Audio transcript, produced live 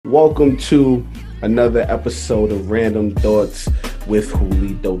Welcome to another episode of Random Thoughts with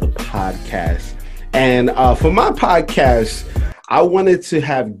Julito, the podcast. And for my podcast, I wanted to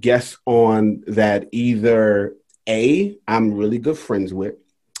have guests on that either A, I'm really good friends with,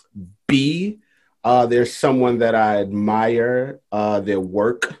 B, there's someone that I admire their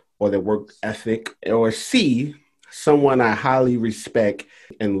work or their work ethic, or C, someone I highly respect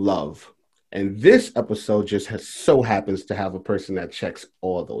and love. And this episode just so happens to have a person that checks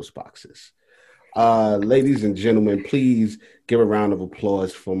all those boxes. Ladies and gentlemen, please give a round of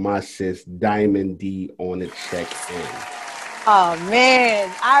applause for my sis, Diamond D, on the check-in. Oh, man.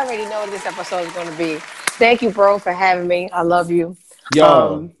 I already know what this episode is going to be. Thank you, bro, for having me. I love you.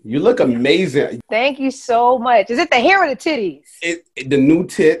 Yo, you look amazing. Thank you so much. Is it the hair or the titties? The new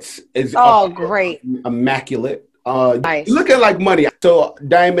tits is great. Immaculate. Nice. Looking like money. So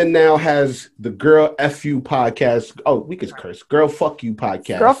Diamond now has the Girl F You podcast. Oh, we could curse. Girl Fuck You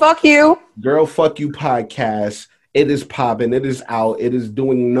podcast. Girl Fuck You. Girl Fuck You podcast. It is popping. It is out. It is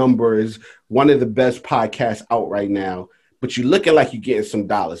doing numbers. One of the best podcasts out right now. But you're looking like you're getting some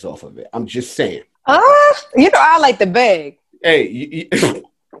dollars off of it. I'm just saying. I like the beg. Hey.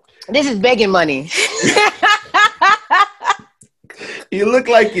 This is begging money. You look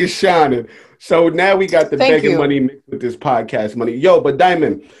like you're shining. So now we got the begging money mixed with this podcast money. Yo, but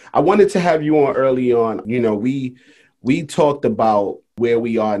Diamond, I wanted to have you on early on. You know, we talked about where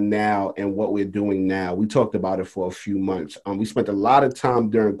we are now and what we're doing now. We talked about it for a few months. We spent a lot of time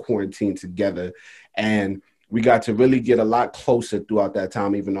during quarantine together, and we got to really get a lot closer throughout that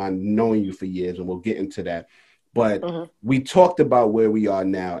time, even though I've known you for years, and we'll get into that. But we talked about where we are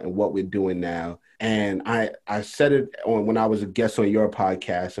now and what we're doing now. And I said it when I was a guest on your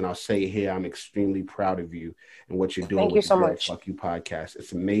podcast, and I'll say it here, I'm extremely proud of you and what you're doing. Thank you so much. Fuck You podcast.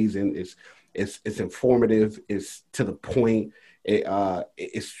 It's amazing. It's informative. It's to the point.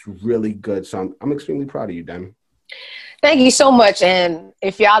 It's really good. So I'm extremely proud of you, Diamond. Thank you so much. And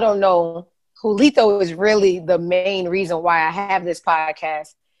if y'all don't know, Julito is really the main reason why I have this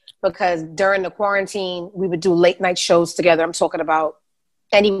podcast, because during the quarantine, we would do late night shows together. I'm talking about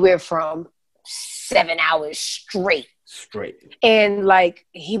anywhere from 7 hours straight. And like,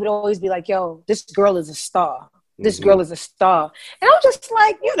 he would always be like, yo, this girl is a star. This girl is a star. And I'm just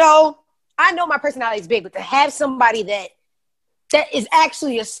like, I know my personality is big, but to have somebody that is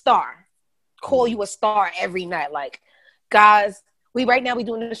actually a star call you a star every night. Like, guys, we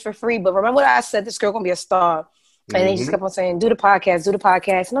doing this for free, but remember what I said, this girl gonna be a star. And they just kept on saying, do the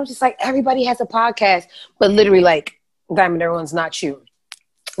podcast. And I'm just like, everybody has a podcast, but literally like, Diamond, everyone's not you.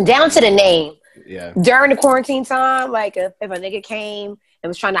 Down to the name. Yeah. During the quarantine time, like if a nigga came and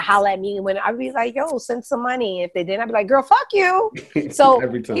was trying to holler at me, when I'd be like, yo, send some money. If they didn't, I'd be like, girl, fuck you. So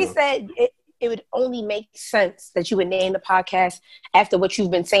he said it would only make sense that you would name the podcast after what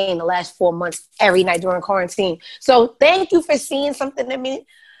you've been saying the last 4 months every night during quarantine. So thank you for seeing something in me.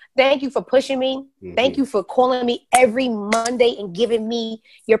 Thank you for pushing me. Thank you for calling me every Monday and giving me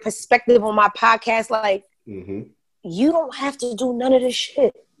your perspective on my podcast. Like, you don't have to do none of this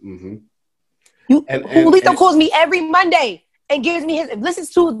shit. Julito calls me every Monday and gives me listens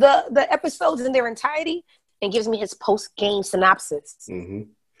to the episodes in their entirety and gives me his post-game synopsis. And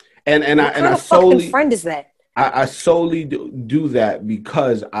what kind of fucking friend is that? I solely do that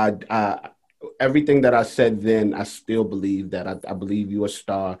because I everything that I said then, I still believe that. I believe you're a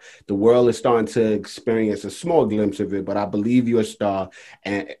star. The world is starting to experience a small glimpse of it, but I believe you're a star.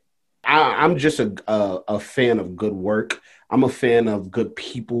 And I'm just a fan of good work. I'm a fan of good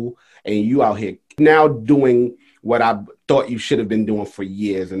people. And you out here now doing what I thought you should have been doing for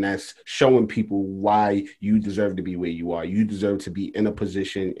years, and that's showing people why you deserve to be where you are. You deserve to be in a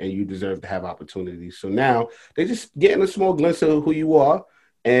position, and you deserve to have opportunities. So now they're just getting a small glimpse of who you are.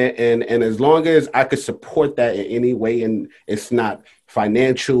 And as long as I could support that in any way, and it's not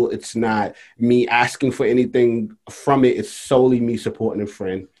financial, it's not me asking for anything from it, it's solely me supporting a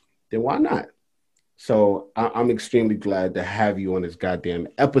friend, then why not? So I'm extremely glad to have you on this goddamn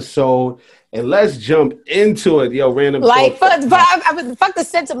episode. And let's jump into it. Yo, random. Like, fuck the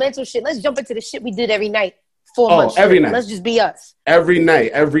sentimental shit. Let's jump into the shit we did every night. 4 months. Every night. Let's just be us. Every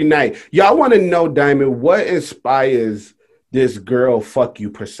night. Yo, I want to know, Diamond, what inspires this girl fuck you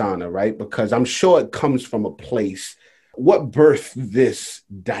persona, right? Because I'm sure it comes from a place. What birthed this,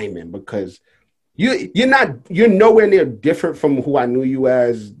 Diamond? Because you're nowhere near different from who I knew you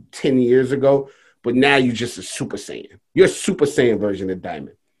as 10 years ago. But now you're just a Super Saiyan. You're a Super Saiyan version of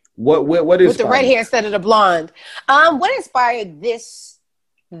Diamond. What is with the red hair instead of the blonde? What inspired this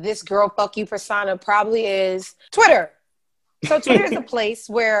girl fuck you persona probably is Twitter. So Twitter is a place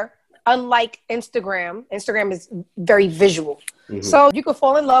where, unlike Instagram is very visual. So you could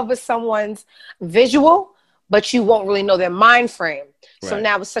fall in love with someone's visual, but you won't really know their mind frame. So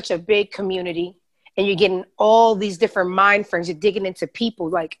now it's such a big community and you're getting all these different mind frames. You're digging into people.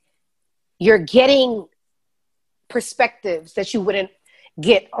 Like, you're getting perspectives that you wouldn't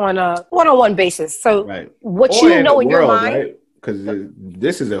get on a one-on-one basis. So what or you know in your world, mind. right? Because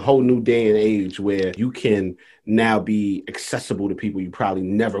this is a whole new day and age where you can now be accessible to people you probably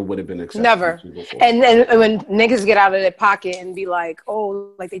never would have been accessible to before. And when niggas get out of their pocket and be like,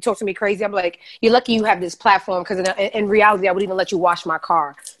 oh, like they talk to me crazy, I'm like, you're lucky you have this platform, because in reality, I would even let you wash my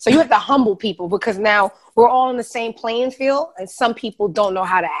car. So you have to humble people, because now we're all in the same playing field and some people don't know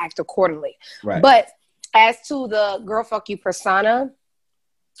how to act accordingly. Right. But as to the girl fuck you persona,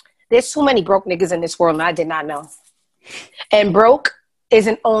 there's too many broke niggas in this world and I did not know. And broke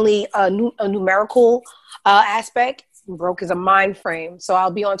isn't only a numerical aspect. Broke is a mind frame. So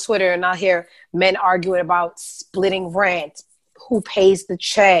I'll be on Twitter and I'll hear men arguing about splitting rent, who pays the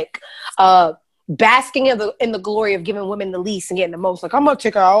check, basking in the glory of giving women the least and getting the most. Like, I'm gonna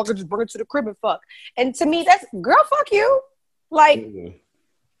take her out, I'll just bring her to the crib and fuck. And to me, that's, girl, fuck you. Like,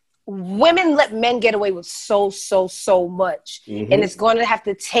 women let men get away with so much. And it's going to have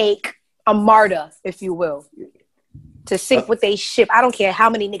to take a martyr, if you will, to sink with they ship. I don't care how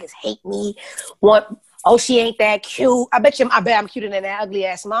many niggas hate me, she ain't that cute. I bet I'm cuter than that ugly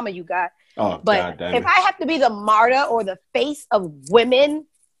ass mama you got. But if I have to be the martyr or the face of women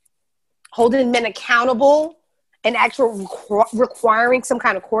holding men accountable and actually requiring some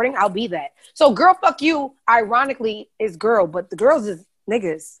kind of courting, I'll be that. So girl fuck you, ironically, is girl, but the girls is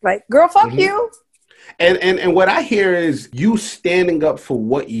niggas. Like, girl fuck you. And what I hear is you standing up for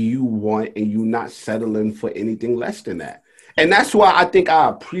what you want and you not settling for anything less than that. And that's why I think I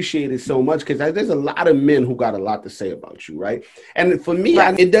appreciate it so much, because there's a lot of men who got a lot to say about you, right? And for me,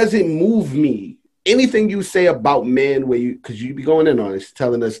 it doesn't move me. Anything you say about men, because you be going in on us,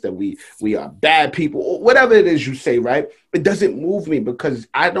 telling us that we are bad people, or whatever it is you say, right? It doesn't move me, because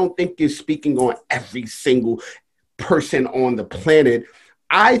I don't think you're speaking on every single person on the planet.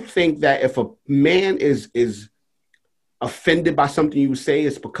 I think that if a man is offended by something you say,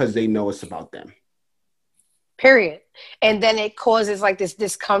 it's because they know it's about them. Period. And then it causes like this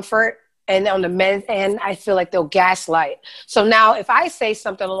discomfort. And on the men's end, I feel like they'll gaslight. So now if I say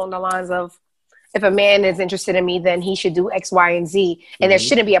something along the lines of, if a man is interested in me, then he should do X, Y, and Z. And there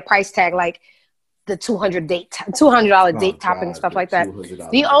shouldn't be a price tag like the $200 date topping and stuff like that.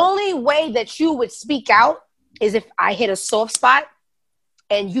 The only way that you would speak out is if I hit a soft spot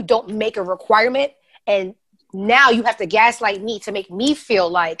and you don't make a requirement, and now you have to gaslight me to make me feel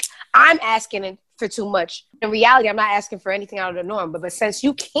like I'm asking for too much. In reality, I'm not asking for anything out of the norm, but since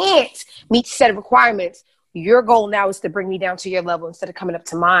you can't meet set of requirements, your goal now is to bring me down to your level instead of coming up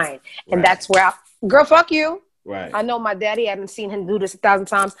to mine. And that's where girl, fuck you. Right. I know my daddy, I haven't seen him do this 1,000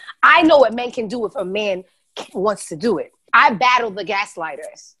 times. I know what men can do if a man wants to do it. I battle the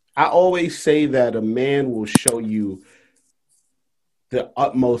gaslighters. I always say that a man will show you the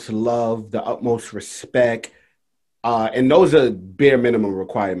utmost love, the utmost respect. And those are bare minimum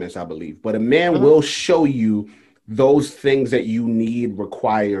requirements, I believe. But a man will show you those things that you need,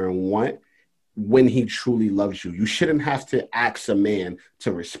 require, and want when he truly loves you. You shouldn't have to ask a man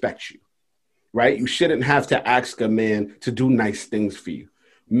to respect you, right? You shouldn't have to ask a man to do nice things for you.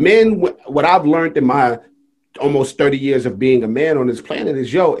 Men, what I've learned in my almost 30 years of being a man on this planet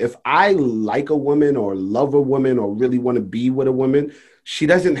is, if I like a woman or love a woman or really want to be with a woman, she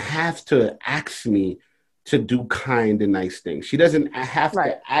doesn't have to ask me to do kind and nice things. She doesn't have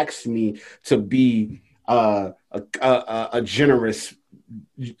to ask me to be a generous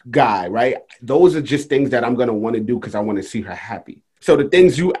guy, right? Those are just things that I'm going to want to do because I want to see her happy. So the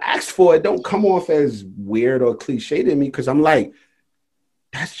things you ask for, it don't come off as weird or cliche to me, because I'm like,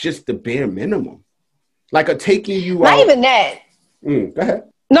 that's just the bare minimum. Like a taking you not out. Even that. Go ahead.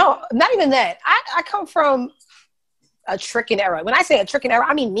 No, not even that. I come from a tricking era. When I say a tricking era,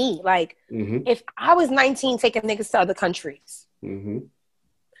 I mean me. Like, if I was 19 taking niggas to other countries,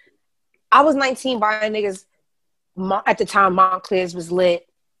 I was 19 buying niggas. At the time, Montclair's was lit.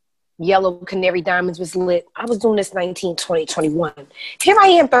 Yellow Canary Diamonds was lit. I was doing this 19, 20, 21. Here I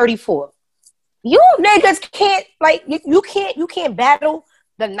am, 34. You niggas can't, like, you can't battle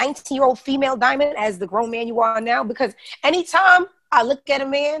the 19-year-old female diamond as the grown man you are now, because anytime I look at a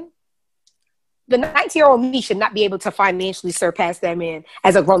man, the 19-year-old me should not be able to financially surpass that man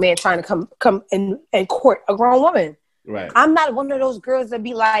as a grown man trying to come and court a grown woman. Right. I'm not one of those girls that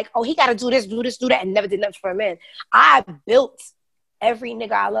be like, oh, he got to do this, do that, and never did nothing for a man. I built every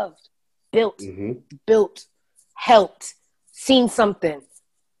nigga I loved. Built, helped, seen something,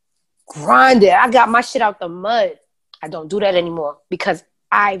 grinded. I got my shit out the mud. I don't do that anymore because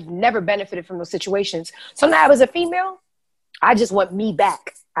I've never benefited from those situations. So now as a female, I just want me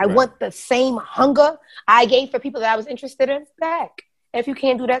back. I want the same hunger I gave for people that I was interested in back. And if you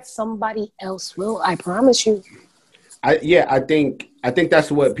can't do that, somebody else will. I promise you. I think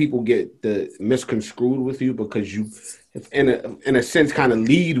that's what people get the misconstrued with you, because you, in a sense, kind of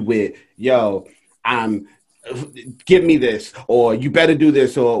lead with, yo, give me this, or you better do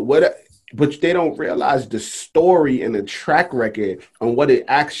this, or what. But they don't realize the story and the track record on what it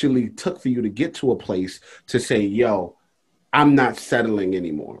actually took for you to get to a place to say, yo, I'm not settling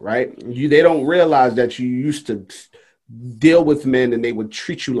anymore, right? They don't realize that you used to deal with men and they would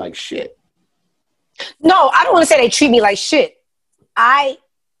treat you like shit. No, I don't want to say they treat me like shit. I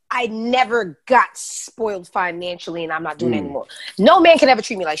never got spoiled financially, and I'm not doing it anymore. No man can ever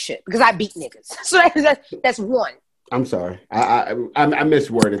treat me like shit because I beat niggas. So that's one. I'm sorry. I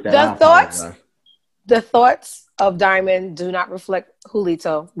misworded that. The thoughts of Diamond do not reflect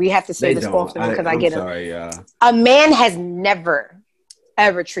Julito. We have to say this often because I get it. A man has never,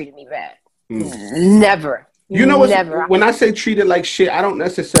 ever treated me bad. Never. You know what? When I say treated like shit, I don't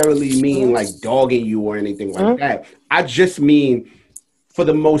necessarily mean like dogging you or anything like that. I just mean, for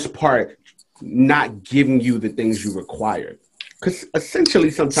the most part, not giving you the things you require. Because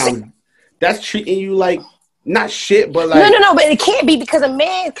essentially, sometimes that's treating you like not shit, but like no. But it can't be, because a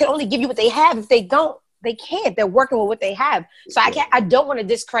man can only give you what they have. If they don't, they can't. They're working with what they have. So I don't want to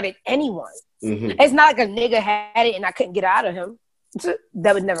discredit anyone. It's not like a nigga had it and I couldn't get out of him.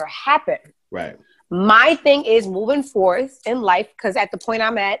 That would never happen. Right. My thing is moving forth in life, because at the point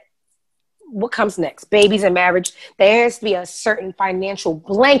I'm at, what comes next? Babies and marriage. There has to be a certain financial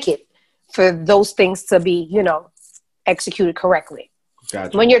blanket for those things to be, executed correctly.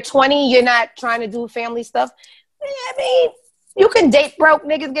 Gotcha. When you're 20, you're not trying to do family stuff. I mean, you can date broke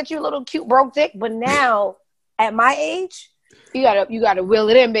niggas, get you a little cute broke dick, but now at my age, you gotta will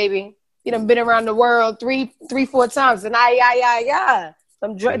it in, baby. You done been around the world three, 4 times, and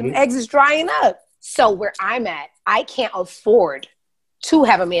them eggs is drying up. So where I'm at, I can't afford to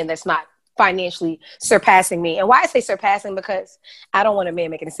have a man that's not financially surpassing me. And why I say surpassing, because I don't want a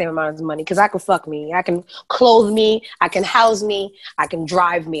man making the same amount of money, because I can fuck me, I can clothe me, I can house me, I can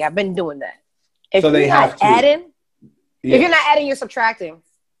drive me. I've been doing that. If you're not adding, you're subtracting.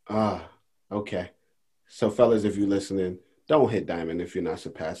 Okay. So fellas, if you're listening, don't hit Diamond if you're not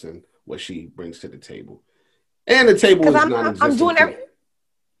surpassing what she brings to the table. And the table is non-existent.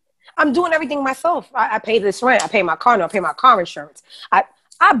 I'm doing everything myself. I pay this rent. I pay my car. I pay my car insurance. I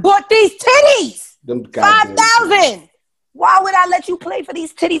bought these titties. $5,000. Why would I let you play for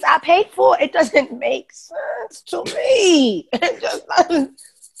these titties I paid for? It doesn't make sense to me. It just doesn't.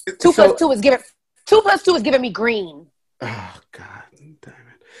 2 plus 2 is giving me green. Oh God, damn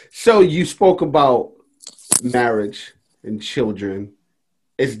it. So you spoke about marriage and children.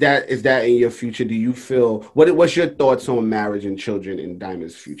 Is that in your future? Do you feel what's your thoughts on marriage and children in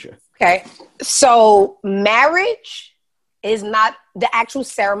Diamond's future? Okay. So marriage is not, the actual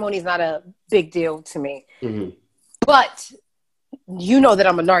ceremony is not a big deal to me. But you know that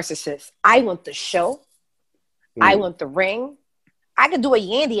I'm a narcissist. I want the show. I want the ring. I could do a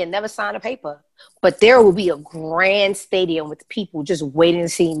Yandy and never sign a paper, but there will be a grand stadium with people just waiting to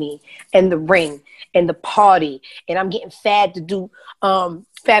see me, and the ring and the party. And I'm getting Fab to do, Fab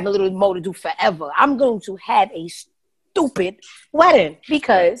and Little Mo to do forever. I'm going to have a stupid wedding,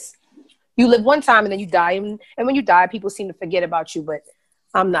 because you live one time and then you die. And when you die, people seem to forget about you, but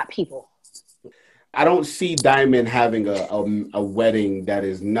I'm not people. I don't see Diamond having a wedding that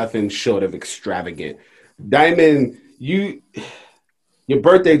is nothing short of extravagant. Diamond, your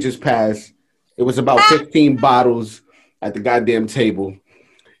birthday just passed. It was about 15 bottles at the goddamn table.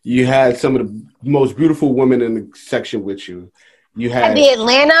 You had some of the most beautiful women in the section with you. You had at the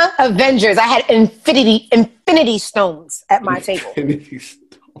Atlanta Avengers. I had infinity stones at my table. Infinity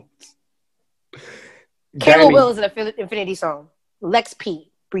stones. Kayla Will is an infinity stone. Lex P.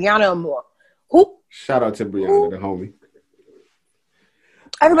 Brianna Amore. Who? Shout out to Brianna, the homie.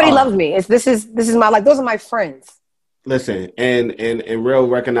 Everybody loves me. This is my life. Those are my friends. Listen, and real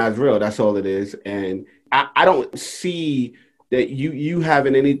recognize real. That's all it is. And I don't see that you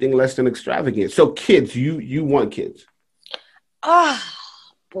having anything less than extravagant. So kids, you want kids? Oh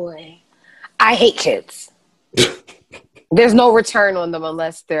boy, I hate kids. There's no return on them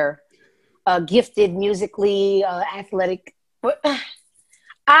unless they're gifted musically, athletic. But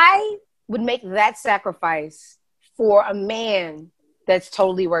I would make that sacrifice for a man that's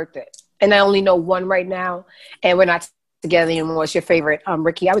totally worth it. And I only know one right now, and we're not together anymore. It's your favorite,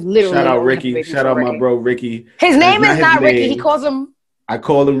 Ricky. I would literally shout out Ricky. Shout out my bro Ricky. His name is not Ricky. He calls him I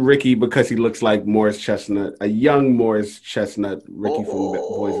call him Ricky because he looks like Morris Chestnut, a young Morris Chestnut, Ricky from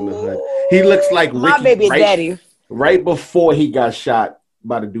Boys in the Hood. He looks like My Ricky baby daddy. right before he got shot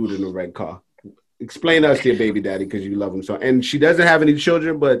by the dude in the red car. Explain to us your baby daddy because you love him so. And she doesn't have any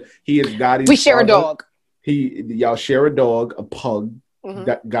children, but he is Gotti's We share father. a dog. Y'all share a dog, a pug.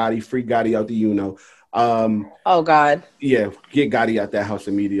 Gotti, free Gotti out the oh God. Yeah, get Gotti out that house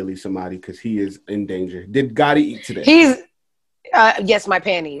immediately, somebody, because he is in danger. Did Gotti eat today? He's yes, my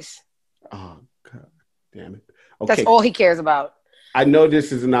panties. Oh God, damn it. Okay. That's all he cares about. I know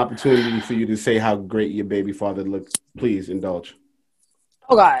this is an opportunity for you to say how great your baby father looks. Please indulge.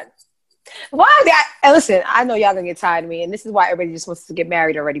 Oh God. Why that? And listen, I know y'all gonna get tired of me, and this is why everybody just wants to get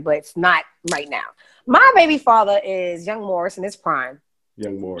married already, but it's not right now. My baby father is young Morris in his prime.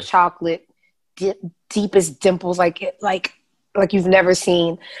 Young Morris. Chocolate, deepest dimples, like you've never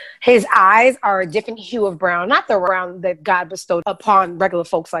seen. His eyes are a different hue of brown, not the brown that God bestowed upon regular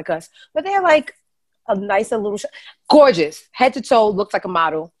folks like us, but they're like a nice little, gorgeous, head to toe, looks like a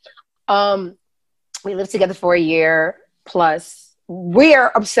model. We lived together for a year plus. We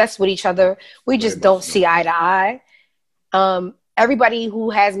are obsessed with each other. We just don't see eye to eye. Everybody who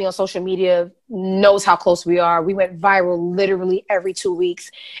has me on social media knows how close we are. We went viral literally every 2 weeks.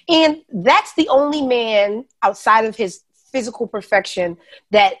 And that's the only man outside of his physical perfection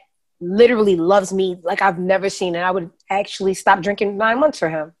that literally loves me like I've never seen. And I would actually stop drinking 9 months for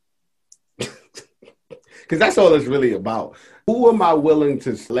him. Because that's all it's really about. Who am I willing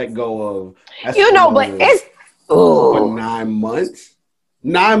to let go of? But it's... For 9 months?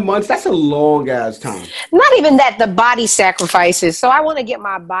 9 months? That's a long ass time. Not even that, the body sacrifices. So I want to get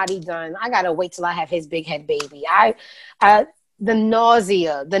my body done. I got to wait till I have his big head baby. The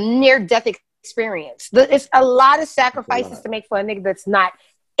nausea, the near-death experience. It's a lot of sacrifices to make for a nigga that's not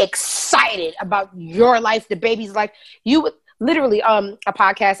excited about your life, the baby's life. You would literally, a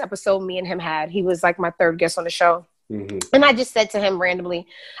podcast episode me and him had. He was like my third guest on the show. Mm-hmm. And I just said to him randomly,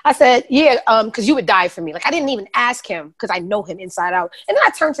 I said, yeah, because you would die for me. Like, I didn't even ask him because I know him inside out. And then I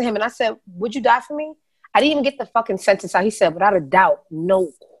turned to him and I said, would you die for me? I didn't even get the fucking sentence out. He said, without a doubt,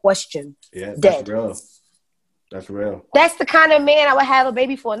 no question, yeah, dead. That's real. That's real. That's the kind of man I would have a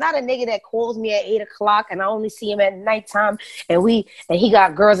baby for. Not a nigga that calls me at 8 o'clock and I only see him at nighttime and he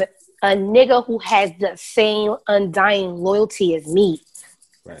got girls. A nigga who has the same undying loyalty as me.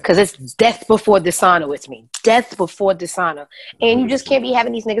 Because it's death before dishonor with me. Death before dishonor. And you just can't be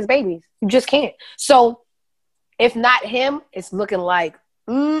having these niggas babies. You just can't. So if not him, it's looking like,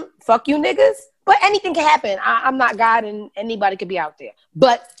 fuck you niggas. But anything can happen. I'm not God and anybody could be out there.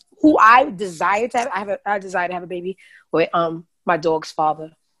 But who I desire to have, I desire to have a baby with my dog's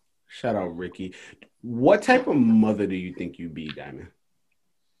father. Shout out Ricky. What type of mother do you think you'd be, Diamond?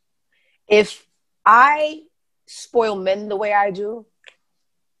 If I spoil men the way I do,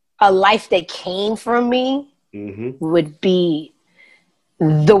 a life that came from me would be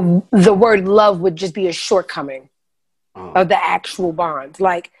the word love would just be a shortcoming of the actual bond.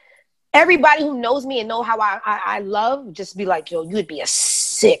 Like everybody who knows me and know how I love, just be like, yo, you'd be a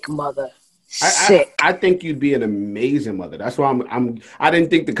sick mother. Sick. I think you'd be an amazing mother. That's why I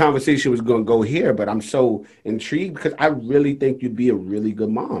didn't think the conversation was going to go here, but I'm so intrigued because I really think you'd be a really good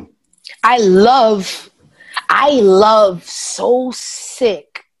mom. I love so sick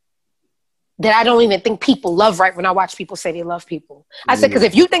that I don't even think people love right when I watch people say they love people. I said, because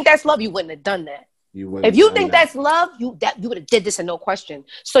if you think that's love, you wouldn't have done that. If you think that's love, you would have did this and no question.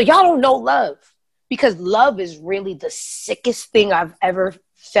 So y'all don't know love because love is really the sickest thing I've ever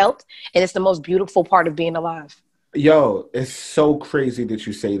felt. And it's the most beautiful part of being alive. Yo, it's so crazy that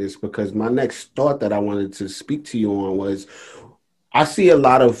you say this because my next thought that I wanted to speak to you on was I see a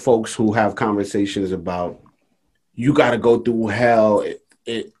lot of folks who have conversations about you got to go through hell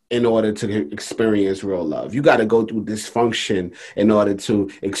in order to experience real love. You got to go through dysfunction in order to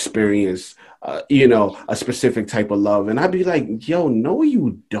experience, a specific type of love. And I'd be like, yo, no,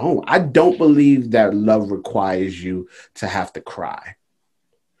 you don't. I don't believe that love requires you to have to cry.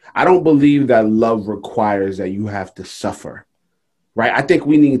 I don't believe that love requires that you have to suffer. Right. I think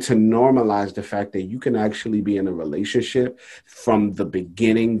we need to normalize the fact that you can actually be in a relationship from the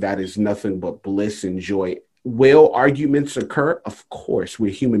beginning that is nothing but bliss and joy. Will arguments occur? Of course, we're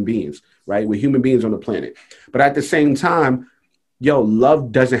human beings, right? We're human beings on the planet. But at the same time,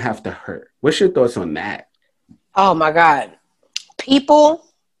 love doesn't have to hurt. What's your thoughts on that? Oh, my God. People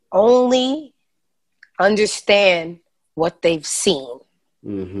only understand what they've seen.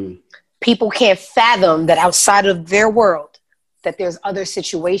 Mm-hmm. People can't fathom that outside of their world, that there's other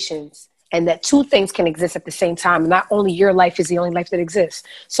situations and that two things can exist at the same time. Not only your life is the only life that exists.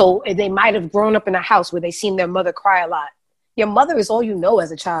 So they might have grown up in a house where they seen their mother cry a lot Your mother is all you know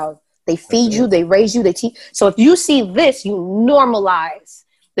as a child. They feed you, they raise you, they teach. So if you see this, you normalize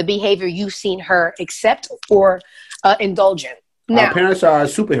the behavior you've seen her accept or indulge in. Now, our parents are our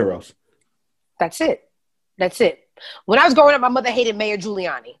superheroes. That's it. That's it. When I was growing up, my mother hated Mayor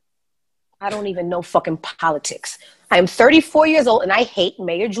Giuliani. I don't even know fucking politics. I am 34 years old and I hate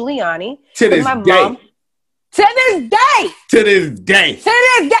Mayor Giuliani. To this day. To this day. To this day. To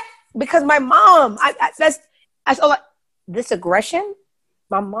this day. Because my mom, that's all. This aggression,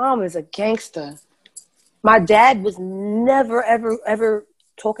 my mom is a gangster. My dad was never, ever, ever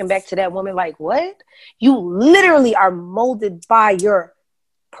talking back to that woman like, what? You literally are molded by your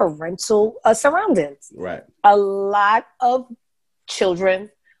parental surroundings. Right. A lot of children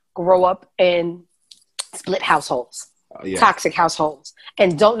grow up in split households, toxic households,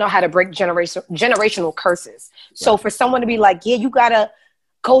 and don't know how to break generational curses. Right. So for someone to be like, yeah, you gotta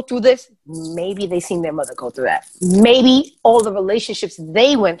go through this, maybe they seen their mother go through that. Maybe all the relationships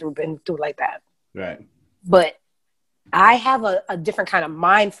they went through been through like that. Right. But I have a different kind of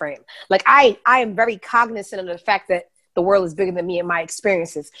mind frame. Like I am very cognizant of the fact that the world is bigger than me and my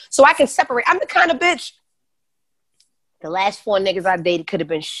experiences. So I can separate. I'm the kind of bitch. The last 4 niggas I dated could have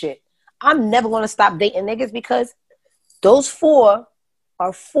been shit. I'm never going to stop dating niggas because those 4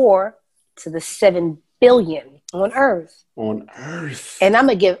 are 4 to the 7 billion on Earth. On Earth. And I'm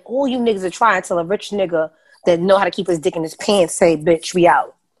going to give all you niggas a try until a rich nigga that know how to keep his dick in his pants say, bitch, we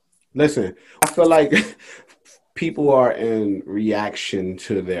out. Listen, I feel like people are in reaction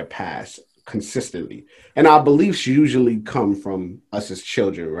to their past consistently. And our beliefs usually come from us as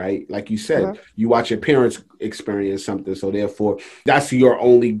children, right? Like you said, you watch your parents experience something, so therefore that's your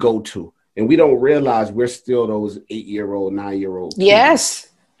only go-to. And we don't realize we're still those 8-year-old, 9-year-old yes,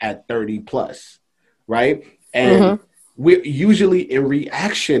 at 30 plus, right? And we're usually in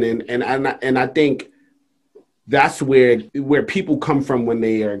reaction, and I think that's where people come from when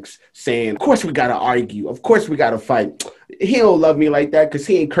they are saying, of course we got to argue. Of course we got to fight. He don't love me like that because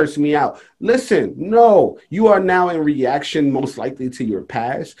he ain't cursing me out. Listen, no, you are now in reaction most likely to your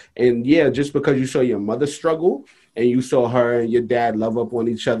past. And yeah, just because you saw your mother struggle and you saw her and your dad love up on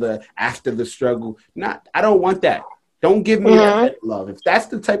each other after the struggle, I don't want that. Don't give me that love. If that's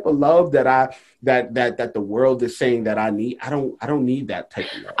the type of love that that the world is saying that I need, I don't need that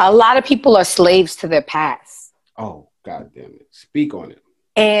type of love. A lot of people are slaves to their past. Oh, God damn it. Speak on it.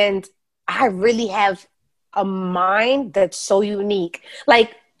 And I really have a mind that's so unique.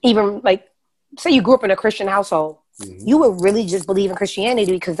 Like, even like, say you grew up in a Christian household, you would really just believe in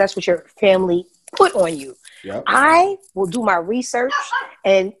Christianity because that's what your family put on you. Yep. I will do my research,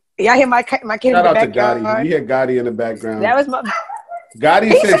 and y'all hear my kid in the background. Shout out to Gotti. You hear Gotti in the background. That was my...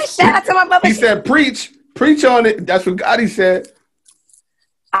 Gotti said, shout out to my mother. He said, preach on it. That's what Gotti said.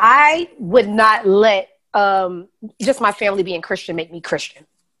 I would not let just my family being Christian make me Christian.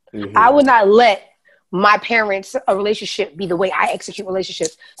 I would not let my parents' relationship be the way I execute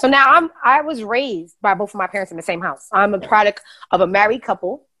relationships. So now I was raised by both of my parents in the same house. I'm a product of a married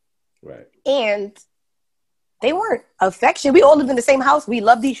couple. Right. And they weren't affectionate. We all lived in the same house. We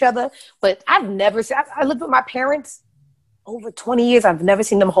loved each other. But I've never seen, I lived with my parents over 20 years. I've never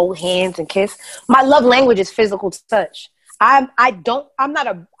seen them hold hands and kiss. My love language is physical touch. I'm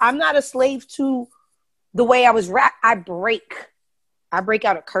not a slave to the way I was raised. I break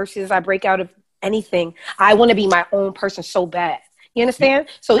out of curses. I break out of anything. I want to be my own person so bad. You understand?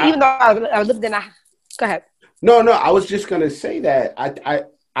 So even though I lived in a... Go ahead. No, I was just going to say that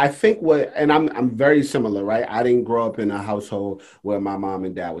I think I'm very similar, right? I didn't grow up in a household where my mom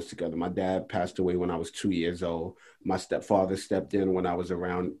and dad was together. My dad passed away when I was 2 years old. My stepfather stepped in when I was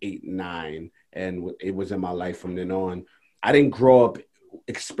around 8, 9, and it was in my life from then on. I didn't grow up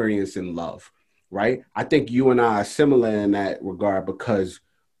experiencing love, right? I think you and I are similar in that regard because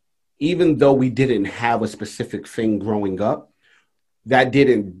even though we didn't have a specific thing growing up, that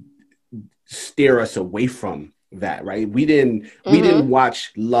didn't steer us away from that, right? We didn't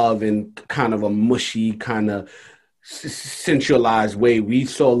watch love in kind of a mushy, kind of centralized way. We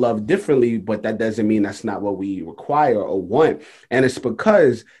saw love differently, but that doesn't mean that's not what we require or want. And it's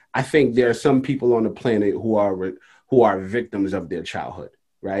because I think there are some people on the planet who are victims of their childhood,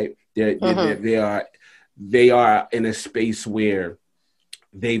 right? They are in a space where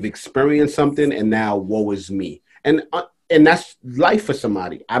they've experienced something and now woe is me. And that's life for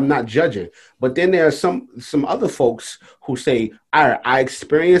somebody. I'm not judging. But then there are some other folks who say, all right, I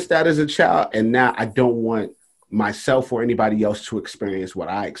experienced that as a child and now I don't want myself or anybody else to experience what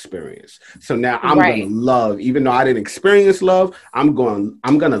I experienced. So now I'm Right. gonna love, even though I didn't experience love, I'm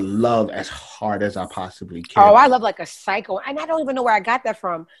gonna love as hard as I possibly can. Oh, I love like a psycho. And I don't even know where I got that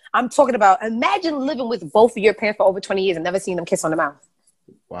from. I'm talking about, imagine living with both of your parents for over 20 years and never seeing them kiss on the mouth.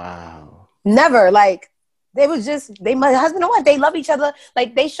 Wow. Never. Like, they was just, my husband and wife, they love each other.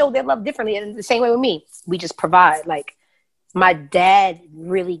 Like, they show their love differently. And the same way with me. We just provide. Like, my dad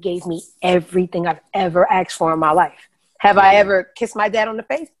really gave me everything I've ever asked for in my life. Have I ever kissed my dad on the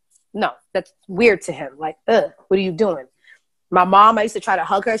face? No, that's weird to him. Like, what are you doing? My mom, I used to try to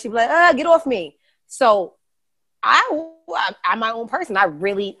hug her. She'd be like, get off me. So I'm my own person. I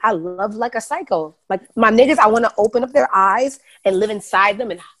love like a psycho. Like, my niggas, I want to open up their eyes and live inside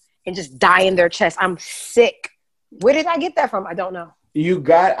them and just die in their chest. I'm sick. Where did I get that from? I don't know.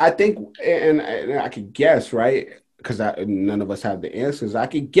 I think, and I could guess, right? Because none of us have the answers. I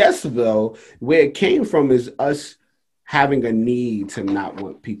could guess, though, where it came from is us having a need to not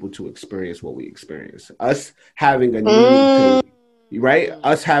want people to experience what we experience. Us having a need to, right?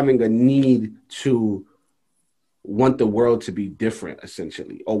 Us having a need to want the world to be different,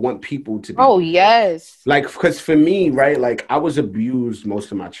 essentially, or want people to be different. Yes. Like, because for me, right, like, I was abused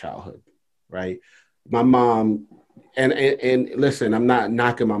most of my childhood, right? My mom... And listen, I'm not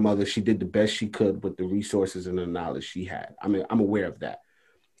knocking my mother. She did the best she could with the resources and the knowledge she had. I mean, I'm aware of that.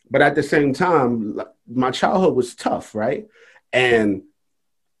 But at the same time, my childhood was tough, right? And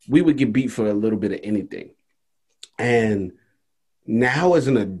we would get beat for a little bit of anything. And now as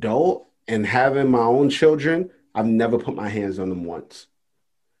an adult and having my own children, I've never put my hands on them once.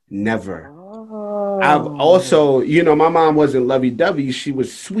 Never. I've also, my mom wasn't lovey-dovey. She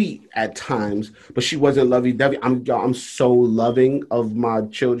was sweet at times, but she wasn't lovey-dovey. I'm so loving of my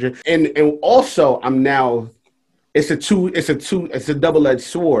children. And also I'm now, it's a double-edged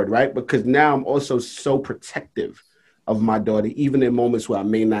sword, right? Because now I'm also so protective of my daughter, even in moments where I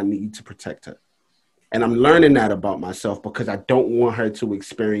may not need to protect her. And I'm learning that about myself because I don't want her to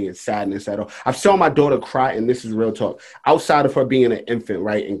experience sadness at all. I've saw my daughter cry, and this is real talk, outside of her being an infant,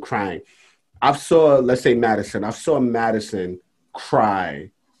 right, and crying. Let's say Madison. I saw Madison cry,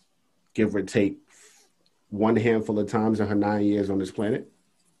 give or take, one handful of times in her 9 years on this planet.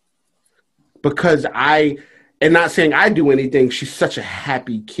 Because and not saying I do anything, she's such a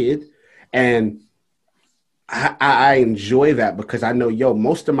happy kid. And I enjoy that because I know,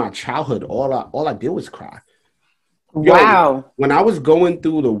 most of my childhood, all I did was cry. Wow. When I was going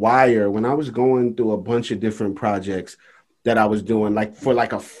through The Wire, when I was going through a bunch of different projects that I was doing, like for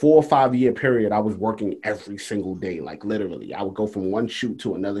like a 4 or 5 year period, I was working every single day, like literally. I would go from one shoot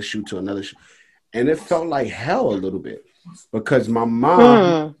to another shoot to another shoot. And it felt like hell a little bit because my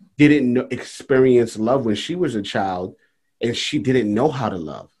mom didn't experience love when she was a child, and she didn't know how to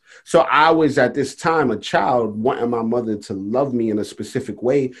love. So I was at this time a child wanting my mother to love me in a specific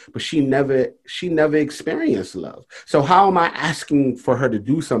way, but she never experienced love. So how am I asking for her to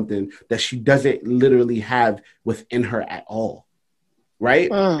do something that she doesn't literally have within her at all?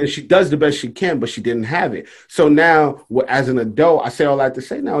 Right? And she does the best she can, but she didn't have it. So now, as an adult, I say all that to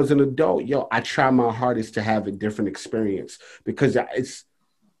say now, as an adult, I try my hardest to have a different experience because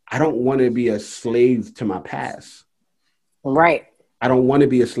I don't want to be a slave to my past. Right. I don't want to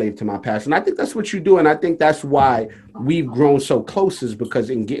be a slave to my past. And I think that's what you do. And I think that's why we've grown so close, is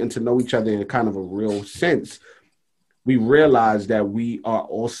because in getting to know each other in kind of a real sense, we realize that we are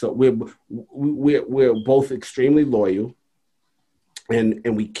also, we're both extremely loyal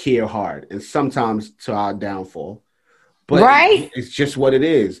and we care hard, and sometimes to our downfall. But right. It's just what it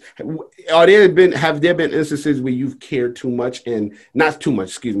is. Have there been instances where you've cared too much, and not too much,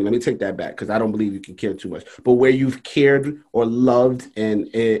 excuse me, let me take that back, because I don't believe you can care too much, but where you've cared or loved and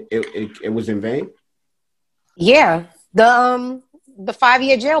it was in vain? Yeah. The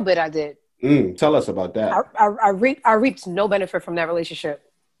 5-year jail bit I did. Tell us about that. I reaped no benefit from that relationship.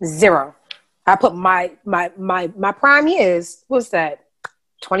 Zero. I put my prime years, what's that,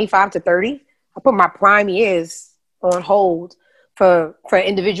 25 to 30? I put my prime years on hold for an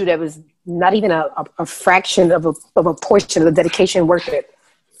individual that was not even a fraction of a portion of the dedication worth it.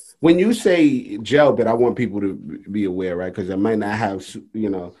 When you say jail bit, I want people to be aware, right? Because I might not have,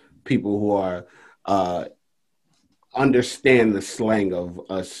 people who are understand the slang of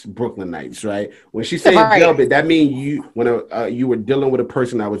us Brooklynites, right? When she says jail bit, that means you were dealing with a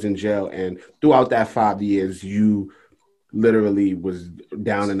person that was in jail, and throughout that 5 years, you literally was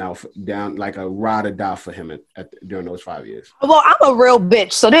down and out, down like a ride or die for him during those 5 years. Well, I'm a real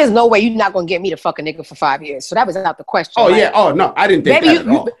bitch, so there's no way you're not gonna get me to fuck a nigga for 5 years. So that was out the question. Oh yeah. Oh no, I didn't think baby, that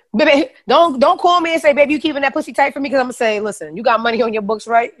at all. Baby, don't call me and say, baby, you keeping that pussy tight for me, because I'm gonna say, listen, you got money on your books,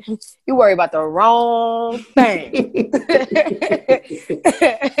 right? You worry about the wrong thing.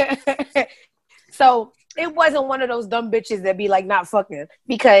 So it wasn't one of those dumb bitches that be like not fucking,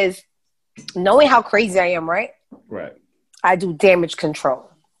 because knowing how crazy I am, right? Right. I do damage control.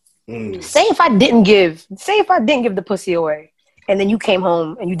 Say if I didn't give the pussy away, and then you came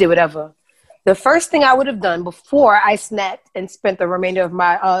home and you did whatever, the first thing I would have done before I snapped and spent the remainder of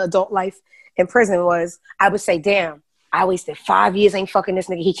my adult life in prison was I would say, damn, I wasted 5 years ain't fucking this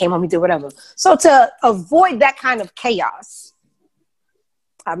nigga. He came home, he did whatever. So to avoid that kind of chaos,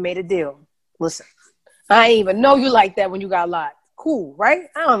 I made a deal. Listen, I ain't even know you like that when you got locked. Cool, right?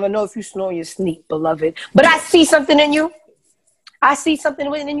 I don't even know if you snore your sneak, beloved. But I see something in you. I see something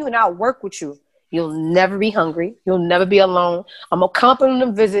in you, and I'll work with you. You'll never be hungry. You'll never be alone. I'm going to compliment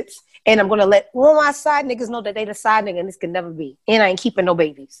them visits, and I'm going to let all my side niggas know that they the side nigga, and this can never be. And I ain't keeping no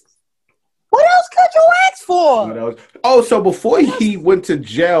babies. What else could you ask for? Oh, so before he went to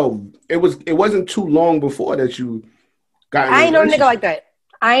jail, it wasn't too long before that you got. I ain't know a nigga like that.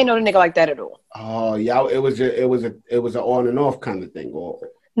 I ain't know the nigga like that at all. Oh yeah, it was an on and off kind of thing.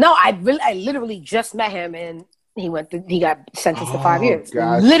 No, I literally just met him, and he got sentenced to 5 years.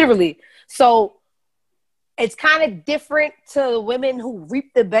 Gotcha. Literally. So it's kind of different to women who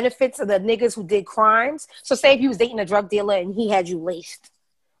reap the benefits of the niggas who did crimes. So say if you was dating a drug dealer and he had you laced,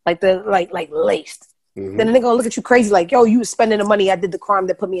 like laced. Mm-hmm. Then the nigga gonna look at you crazy like, yo, you was spending the money. I did the crime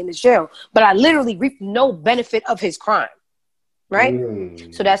that put me in this jail, but I literally reaped no benefit of his crime.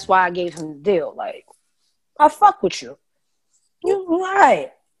 Right? So that's why I gave him the deal. Like, I fuck with you. You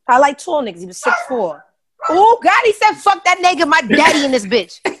right. I like tall niggas. He was 6'4". Oh, Gotti said, fuck that nigga, my daddy in this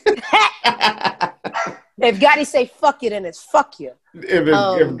bitch. If Gotti say fuck you, then it's fuck you.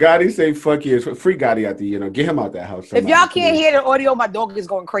 If Gotti say fuck you, it's free Gotti out there, get him out that house. If y'all can't hear the audio, my dog is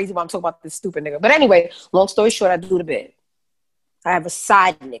going crazy while I'm talking about this stupid nigga. But anyway, long story short, I do the bid. I have a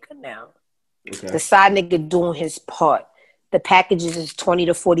side nigga now. Okay. The side nigga doing his part. The packages is 20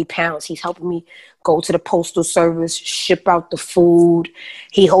 to 40 pounds. He's helping me go to the postal service, ship out the food.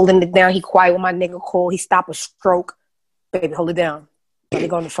 He holding it down. He quiet when my nigga call. He stop a stroke. Baby, hold it down. Let me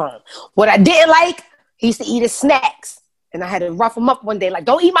go on the phone. What I didn't like, he used to eat his snacks. And I had to rough him up one day. Like,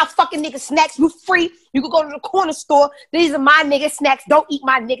 don't eat my fucking nigga snacks. You free. You can go to the corner store. These are my nigga snacks. Don't eat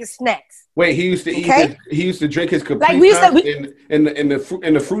my nigga snacks. Wait, he used to eat. He used to drink his Capri in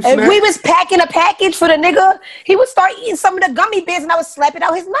the fruit snack. If we was packing a package for the nigga, he would start eating some of the gummy bears, and I would slap it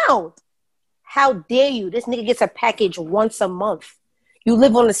out his mouth. How dare you? This nigga gets a package once a month. You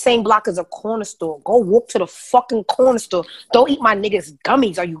live on the same block as a corner store. Go walk to the fucking corner store. Don't eat my nigga's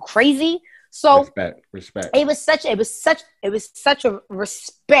gummies. Are you crazy? So respect. It was such a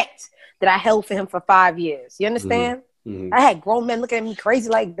respect that I held for him for 5 years. You understand? Mm-hmm. I had grown men looking at me crazy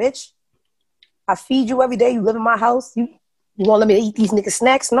like, bitch, I feed you every day. You live in my house. You won't let me eat these nigga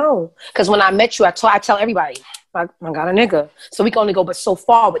snacks? No. Because when I met you, I tell everybody, I got a nigga. So we can only go but so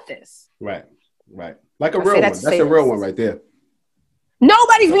far with this. Right. Like a real one. That's a real one right there.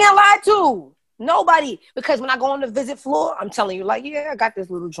 Nobody's being lied to. Nobody. Because when I go on the visit floor, I'm telling you, like, yeah, I got this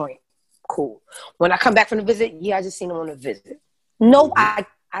little joint. Cool. When I come back from the visit, yeah, I just seen him on a visit. No, mm-hmm.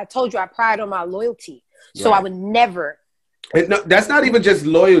 I told you I pride on my loyalty. So right. I would never. That's not even just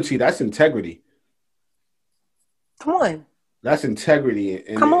loyalty. That's integrity. Come on. That's integrity.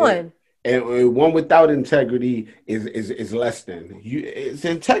 Come on. And one without integrity is less than you. It's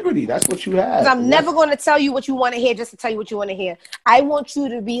integrity. That's what you have. I'm never going to tell you what you want to hear just to tell you what you want to hear. I want you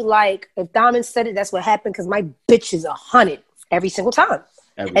to be like, if Diamond said it, that's what happened, because my bitch is 100 every single time.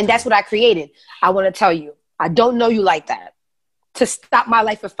 And that's what I created. I want to tell you, I don't know you like that to stop my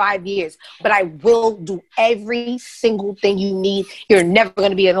life for 5 years, but I will do every single thing you need. You're never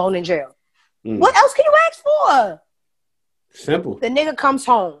going to be alone in jail. What else can you ask for? Simple. The nigga comes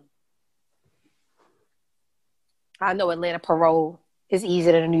home. I know Atlanta parole is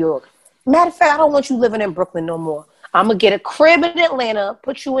easier than New York. Matter of fact, I don't want you living in Brooklyn no more. I'm going to get a crib in Atlanta,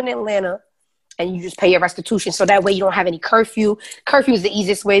 put you in Atlanta, and you just pay your restitution. So that way you don't have any curfew. Curfew is the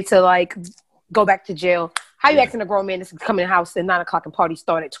easiest way to, like, go back to jail. How you asking a grown man to come in the house at 9 o'clock and party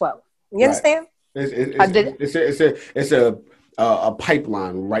start at 12? You understand? It's a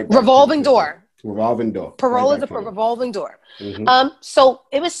pipeline right back. Revolving door. Parole is a revolving door. Mm-hmm. So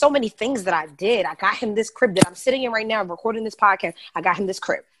it was so many things that I did. I got him this crib that I'm sitting in right now. I'm recording this podcast. I got him this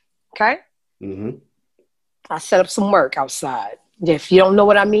crib. Okay. Mm-hmm. I set up some work outside. If you don't know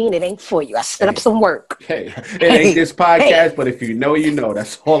what I mean, it ain't for you. I set up some work. Hey, it ain't this podcast, but if you know, you know.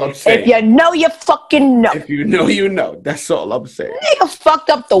 That's all I'm saying. If you know, you fucking know. If you know, you know. That's all I'm saying. Nigga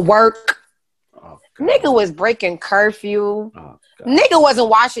fucked up the work. Oh, nigga was breaking curfew. Oh, nigga wasn't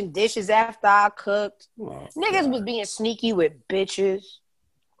washing dishes after I cooked. Oh, Niggas was being sneaky with bitches.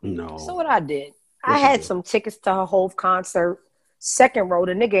 No. So what I did, I had some tickets to her Hove concert. Second row,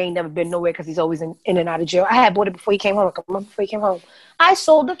 the nigga ain't never been nowhere because he's always in and out of jail. I had bought it before he came home, a couple months before he came home. I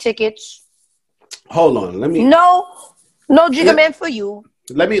sold the tickets. Hold on, let me. No Jigga Man for you.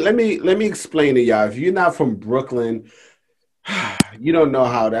 Let me explain to y'all. If you're not from Brooklyn, you don't know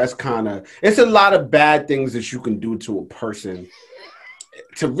how that's kind of. It's a lot of bad things that you can do to a person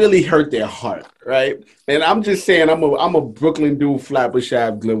to really hurt their heart, right? And I'm just saying, I'm a Brooklyn dude, Flatbush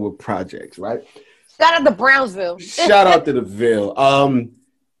Ave, Glenwood Projects, right? Shout out to Brownsville. Shout out to the Ville.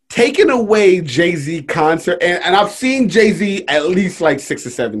 Taking away Jay-Z concert, and I've seen Jay-Z at least like 6 or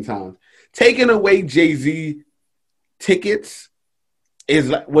 7 times. Taking away Jay-Z tickets is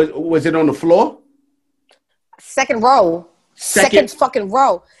like, was it on the floor? Second row. Second fucking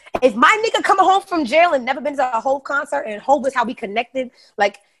row. If my nigga coming home from jail and never been to a Hove concert, and Hove is how we connected,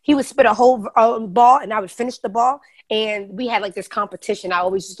 like he would spit a Hove ball and I would finish the ball, and we had like this competition. I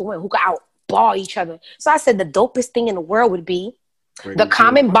always used to win who could outball each other. So I said the dopest thing in the world would be the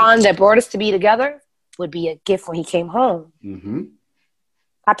common bond that brought us to be together would be a gift when he came home. Mm-hmm.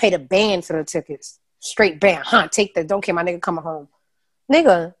 I paid a band for the tickets. Straight band. Take that. Don't care, my nigga coming home.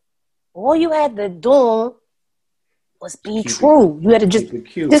 Nigga, all you had to do was be true. You had to just keep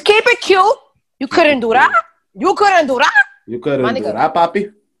it cute. You couldn't do that. You couldn't do that. You couldn't do that,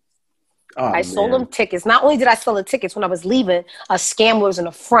 Papi. Oh, I sold him tickets. Not only did I sell the tickets, when I was leaving, a scammer was in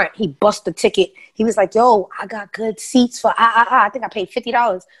the front. He bust the ticket. He was like, yo, I got good seats for I think I paid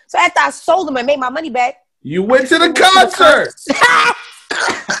 $50. So after I sold them and made my money back, you went to the concert.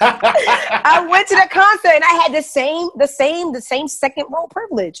 I went to the concert and I had the same second row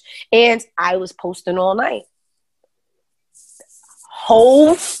privilege. And I was posting all night.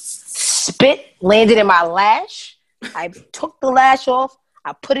 Whole spit landed in my lash. I took the lash off.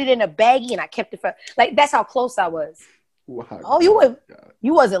 I put it in a baggie and I kept it for like that's how close I was. Wow. Oh, you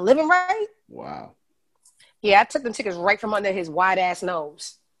wasn't living right? Wow. Yeah, I took them tickets right from under his wide ass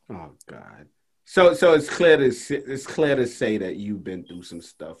nose. Oh God. So it's clear to say that you've been through some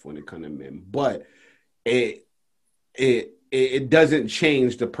stuff when it comes to men, but it doesn't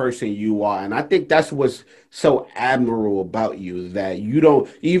change the person you are. And I think that's what's so admirable about you, that you don't,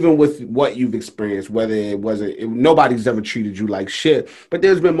 even with what you've experienced, whether nobody's ever treated you like shit, but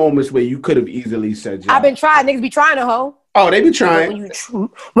there's been moments where you could have easily said, I've been trying. Niggas be trying to hoe. Oh, they be trying.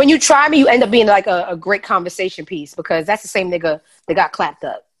 When you try me, you end up being like a great conversation piece, because that's the same nigga that got clapped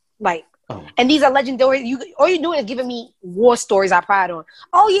up. Like, and these are legendary. All you're doing is giving me war stories I pride on.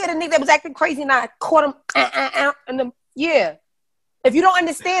 Oh yeah, the nigga that was acting crazy and I caught him. And yeah. If you don't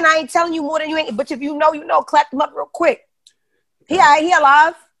understand, I ain't telling you more than you ain't. But if you know, clap him up real quick. He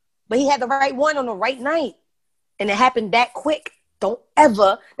alive, but he had the right one on the right night, and it happened that quick. Don't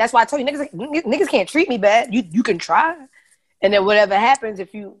ever. That's why I told you, niggas can't treat me bad. You can try, and then whatever happens,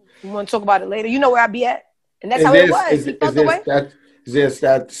 if you want to talk about it later, you know where I be at, and that's how it was. Is there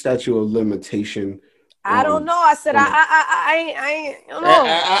that statute of limitation? I don't know. I said I don't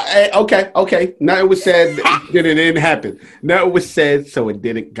know. Okay. Nothing was said that it didn't happen. Nothing was said, so it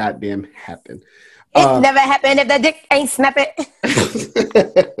didn't goddamn happen. It never happened if that dick ain't snapping.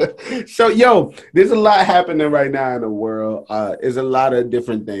 So, yo, there's a lot happening right now in the world. There's a lot of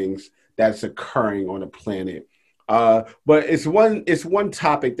different things that's occurring on the planet. But it's one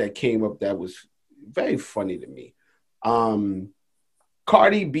topic that came up that was very funny to me.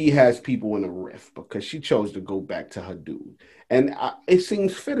 Cardi B has people in a rift because she chose to go back to her dude, and it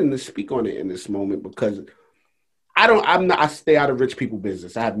seems fitting to speak on it in this moment because I stay out of rich people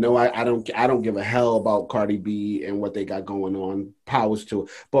business. I don't give a hell about Cardi B and what they got going on. Powers to it.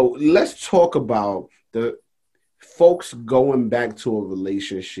 But let's talk about the folks going back to a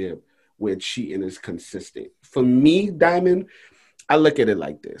relationship where cheating is consistent. For me, Diamond, I look at it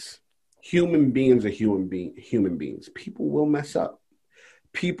like this: human beings are human beings. People will mess up.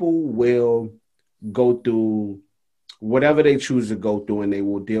 People will go through whatever they choose to go through, and they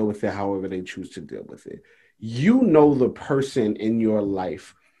will deal with it however they choose to deal with it. You know the person in your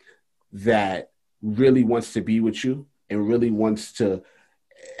life that really wants to be with you and really wants to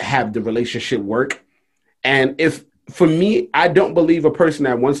have the relationship work. And if, for me, I don't believe a person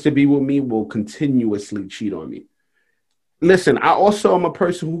that wants to be with me will continuously cheat on me. Listen, I also am a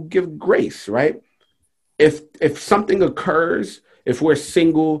person who gives grace, right? If something occurs, if we're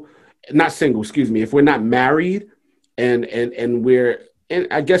if we're not married and we're, and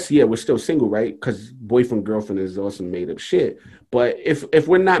I guess, yeah, we're still single, right? Because boyfriend, girlfriend is also made up shit. But if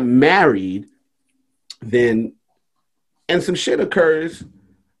we're not married, then, and some shit occurs,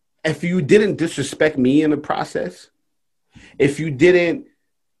 if you didn't disrespect me in the process, if you didn't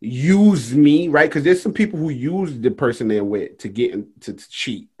use me, right? Because there's some people who use the person they're with to get to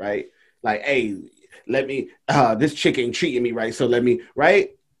cheat, right? Like, hey, let me, this chick ain't treating me right, so let me,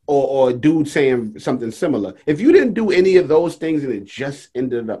 right? Or a dude saying something similar. If you didn't do any of those things and it just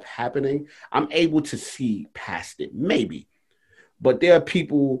ended up happening, I'm able to see past it, maybe. But there are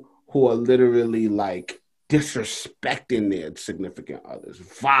people who are literally like disrespecting their significant others,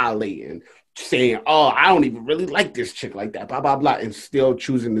 violating, saying, oh, I don't even really like this chick like that, blah, blah, blah, and still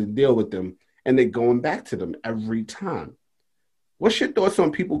choosing to deal with them. And they're going back to them every time. What's your thoughts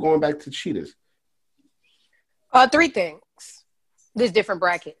on people going back to cheaters? Three things. There's different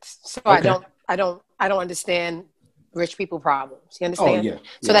brackets. So okay. I don't understand rich people problems. You understand? Oh, yeah.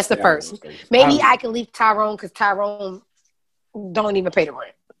 So that's the first. Maybe I can leave Tyrone because Tyrone don't even pay the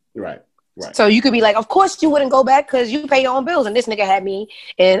rent. Right. So you could be like, of course you wouldn't go back because you pay your own bills and this nigga had me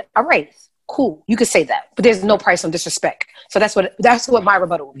in a race. Cool. You could say that, but there's no price on disrespect. So that's what my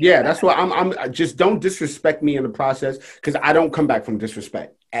rebuttal would be. Yeah, that's what I'm just, don't disrespect me in the process, because I don't come back from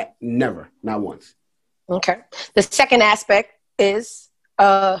disrespect. Never. Not once. Okay. The second aspect is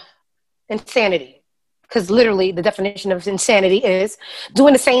insanity. Because literally the definition of insanity is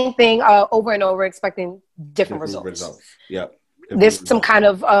doing the same thing over and over, expecting different results. Yep. There's some kind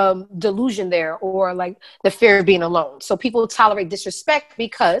of delusion there, or like the fear of being alone. So people tolerate disrespect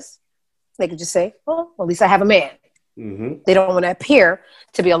because they could just say, well, at least I have a man. Mm-hmm. They don't want to appear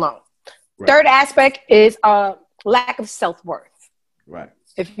to be alone. Right. Third aspect is lack of self-worth. Right.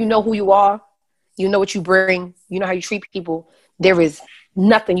 If you know who you are, you know what you bring, you know how you treat people, there is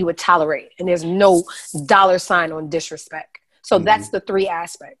nothing you would tolerate. And there's no dollar sign on disrespect. So that's the three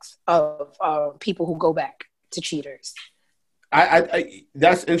aspects of people who go back to cheaters. I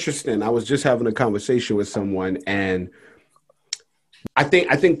that's interesting. I was just having a conversation with someone, and I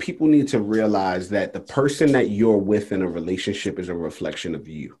think people need to realize that the person that you're with in a relationship is a reflection of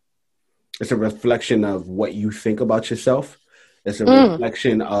you. It's a reflection of what you think about yourself. It's a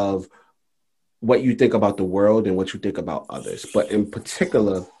reflection of what you think about the world and what you think about others. But in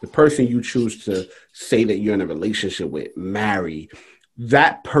particular, the person you choose to say that you're in a relationship with, marry,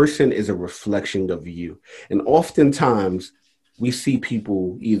 that person is a reflection of you. And oftentimes we see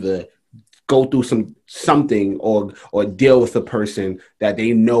people either go through something or deal with a person that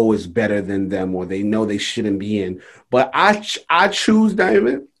they know is better than them, or they know they shouldn't be in. But I choose,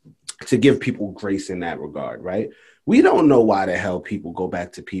 Diamond, to give people grace in that regard, right? We don't know why the hell people go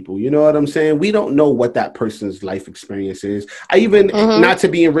back to people. You know what I'm saying? We don't know what that person's life experience is. I even, not to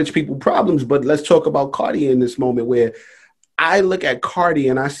be in rich people problems, but let's talk about Cardi in this moment, where I look at Cardi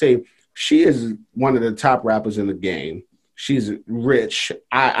and I say, she is one of the top rappers in the game. She's rich.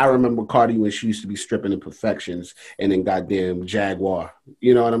 I remember Cardi when she used to be stripping Imperfections and then goddamn Jaguar.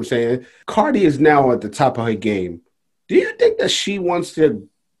 You know what I'm saying? Cardi is now at the top of her game. Do you think that she wants to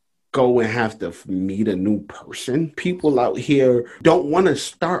go and have to meet a new person? People out here don't want to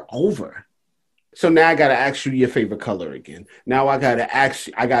start over. So now I got to ask you your favorite color again. Now I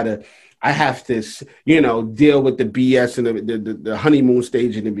have to, deal with the BS and the honeymoon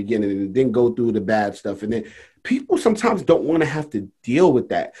stage in the beginning, and then go through the bad stuff. And then people sometimes don't want to have to deal with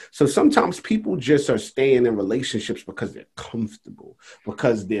that. So sometimes people just are staying in relationships because they're comfortable,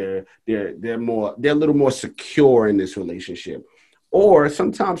 because they're a little more secure in this relationship. Or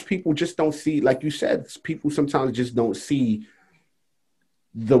sometimes people just don't see, like you said, people sometimes just don't see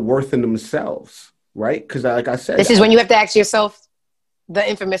the worth in themselves, right? Because like I said, this is when you have to ask yourself the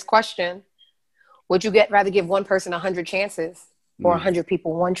infamous question: would you rather give one person 100 chances or 100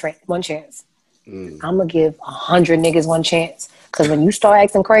 people one chance? I'm gonna give 100 niggas one chance, because when you start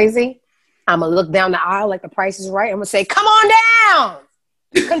acting crazy, I'm gonna look down the aisle like The Price is Right. I'm gonna say, "Come on down,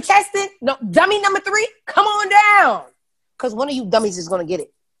 contestant, no, dummy number 3, come on down." Because one of you dummies is going to get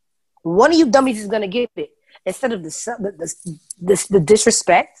it. One of you dummies is going to get it. Instead of the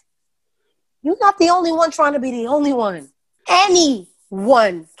disrespect, you're not the only one trying to be the only one.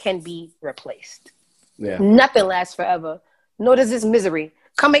 Anyone can be replaced. Yeah. Nothing lasts forever. Nor does this misery.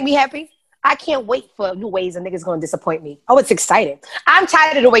 Come make me happy. I can't wait for new ways a nigga's going to disappoint me. Oh, it's exciting. I'm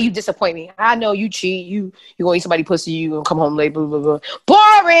tired of the way you disappoint me. I know you cheat. You going to eat somebody pussy. You going to come home late. Blah, blah, blah.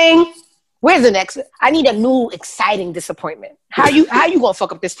 Boring. Where's the next? I need a new, exciting disappointment. How you gonna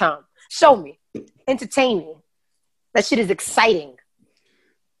fuck up this time? Show me. Entertain me. That shit is exciting.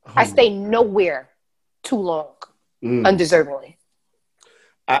 I stay nowhere too long, undeservingly.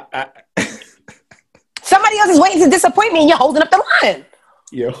 Somebody else is waiting to disappoint me, and you're holding up the line.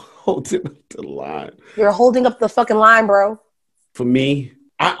 You're holding up the line. You're holding up the fucking line, bro. For me,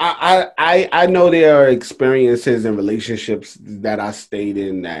 I know there are experiences and relationships that I stayed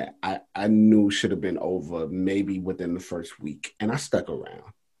in that I knew should have been over maybe within the first week. And I stuck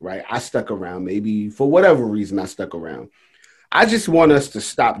around, right? I stuck around. Maybe for whatever reason, I stuck around. I just want us to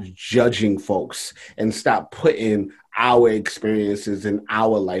stop judging folks and stop putting our experiences and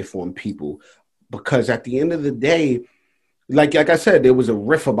our life on people. Because at the end of the day, like I said, there was a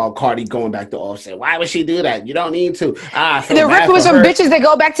riff about Cardi going back to Offset. Why would she do that? You don't need to. The riff was some bitches that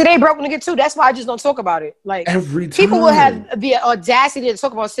go back today broke nigga too. That's why I just don't talk about it. Like every time. People will have the audacity to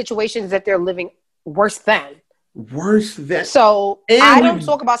talk about situations that they're living worse than. So I don't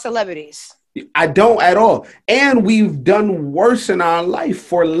talk about celebrities. I don't at all. And we've done worse in our life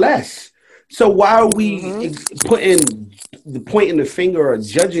for less. So why are we pointing the finger or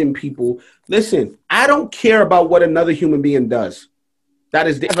judging people? Listen, I don't care about what another human being does. That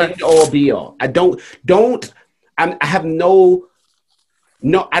is the end all be all. I have no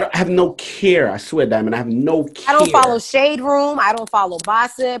care. I swear, Diamond, I have no care. I don't follow Shade Room. I don't follow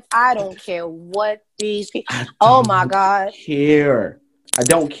Gossip. I don't care what these people. Oh my God. I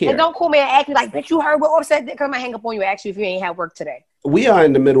don't care. And don't call me and ask me like, bitch, you heard what Offset did? Come and hang up on you. Ask you if you ain't had work today. We are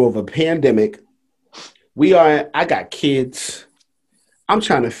in the middle of a pandemic. I got kids. I'm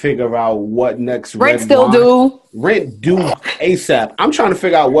trying to figure out what next. Rent still due ASAP. I'm trying to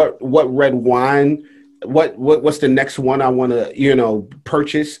figure out what red wine, what's the next one I want to,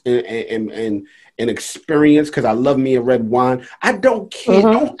 purchase and experience, because I love me a red wine. I don't care.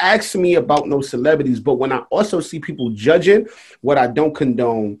 Don't ask me about no celebrities. But when I also see people judging, what I don't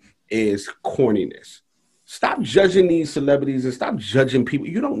condone is corniness. Stop judging these celebrities and stop judging people.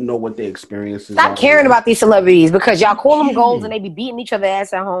 You don't know what their experiences are. Stop caring about these celebrities because y'all call them goals and they be beating each other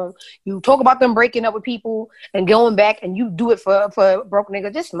ass at home. You talk about them breaking up with people and going back, and you do it for broke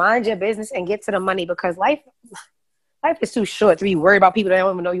nigga. Just mind your business and get to the money, because life is too short to be worried about people that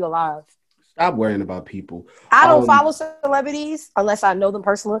don't even know you're alive. Stop worrying about people. I don't follow celebrities unless I know them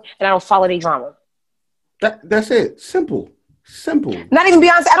personally, and I don't follow their drama. That's it. Simple. Not even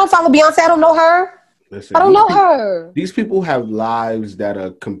Beyonce. I don't follow Beyonce. I don't know her. Listen, I don't know her. These people have lives that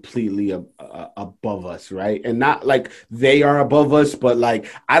are completely above us, right? And not like they are above us, but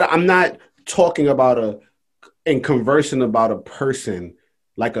like I'm not talking about and conversing about a person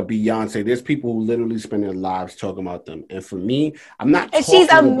like a Beyonce. There's people who literally spend their lives talking about them. And for me, I'm not. And she's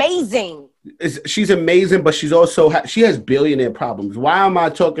amazing. She's amazing, but she has billionaire problems. Why am I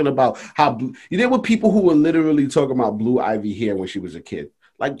talking about how there were people who were literally talking about Blue Ivy hair when she was a kid?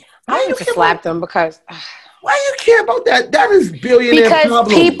 Like, I need to slap them because why do you care about that? That is billionaire problem.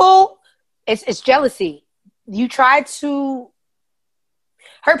 Because people, it's jealousy. You try to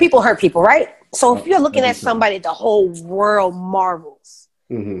hurt people, right? So if you're looking at somebody the whole world marvels,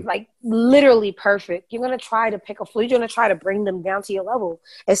 like literally perfect, you're gonna try to pick a flaw. You're gonna try to bring them down to your level.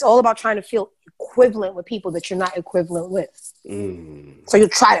 It's all about trying to feel equivalent with people that you're not equivalent with. So you'll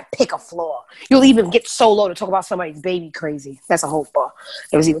try to pick a flaw. You'll even get so low to talk about somebody's baby crazy. That's a whole flaw.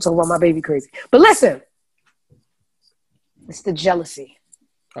 It was even talking about my baby crazy. But listen, it's the jealousy.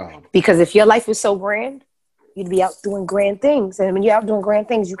 Because if your life was so grand, you'd be out doing grand things. And when you're out doing grand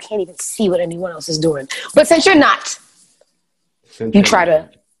things, you can't even see what anyone else is doing. But since you're not, you try to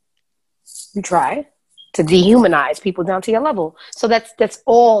dehumanize people down to your level. So that's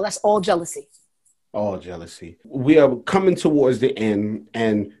all jealousy. All jealousy. We are coming towards the end,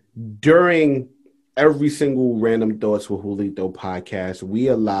 and during every single Random Thoughts with Julito podcast, we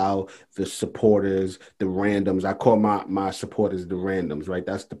allow the supporters, the randoms. I call my supporters the randoms, right?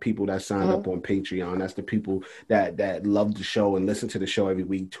 That's the people that signed up on Patreon. That's the people that love the show and listen to the show every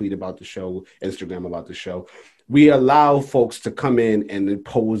week, tweet about the show, Instagram about the show. We allow folks to come in and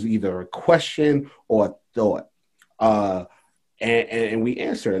pose either a question or a thought. And we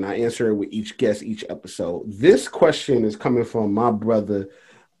answer, and I answer it with each guest, each episode. This question is coming from my brother,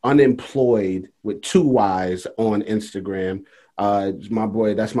 Unemployed with 2 Y's on Instagram. That's my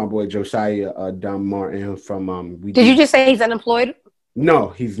boy Josiah Don Martin from. Did you just say he's unemployed? No,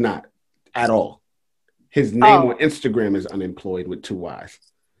 he's not at all. His name on Instagram is Unemployed with 2 Y's.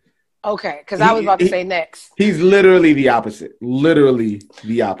 Okay, because I was about to say next. He's literally the opposite.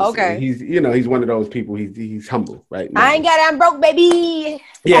 Okay. He's one of those people. He's humble, right? I ain't got it. I'm broke, baby.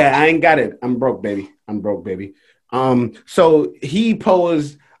 Yeah, I ain't got it. I'm broke, baby. So he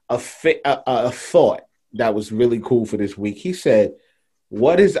posed a thought that was really cool for this week. He said,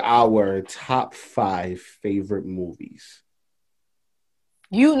 "What is our top 5 favorite movies?"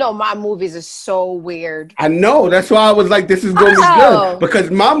 You know my movies are so weird. I know. That's why I was like, this is going to be good. Because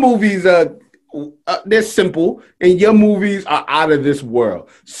my movies are they're simple, and your movies are out of this world.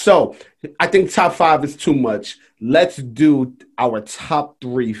 So I think top 5 is too much. Let's do our top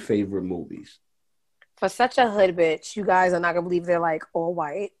 3 favorite movies. For such a hood bitch, you guys are not gonna believe they're like all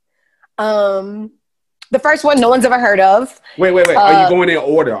white. The first one, no one's ever heard of. Wait. Are you going in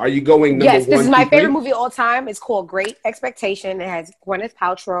order? Are you going number 1, yes, this is my 2, favorite 3? movie of all time. It's called Great Expectation. It has Gwyneth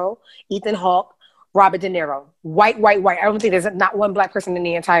Paltrow, Ethan Hawke, Robert De Niro. White. I don't think there's not one black person in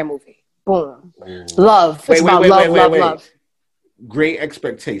the entire movie. Boom. Love. It's about love. Great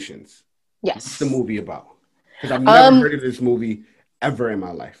Expectations. Yes. What's the movie about? Because I've never heard of this movie ever in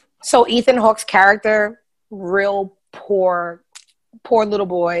my life. So Ethan Hawke's character, real poor little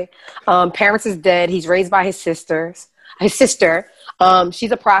boy. Parents is dead. He's raised by his sister.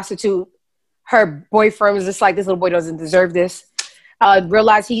 She's a prostitute. Her boyfriend was just like, this little boy doesn't deserve this.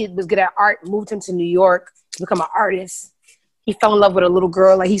 Realized he was good at art, moved him to New York to become an artist. He fell in love with a little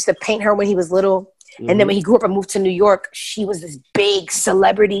girl. Like, he used to paint her when he was little. Mm-hmm. And then when he grew up and moved to New York, she was this big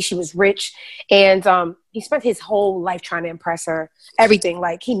celebrity. She was rich. And he spent his whole life trying to impress her. Everything.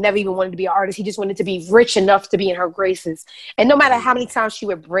 Like, he never even wanted to be an artist. He just wanted to be rich enough to be in her graces. And no matter how many times she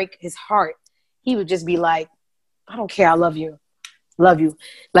would break his heart, he would just be like, I don't care. I love you. Love you.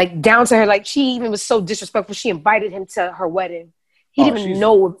 Like, down to her. Like, she even was so disrespectful. She invited him to her wedding. He didn't even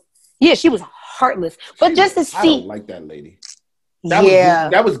know. Yeah, she was heartless. But just to see. I don't like that lady.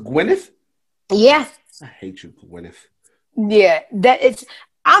 That was Gwyneth? Yeah. I hate you, Gwyneth. Yeah.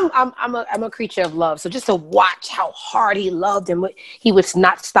 I'm a creature of love. So just to watch how hard he loved and what he would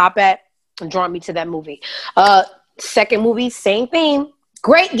not stop at and draw me to that movie. Second movie, same theme.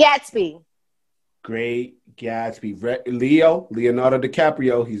 Great Gatsby. Great Gatsby. Leonardo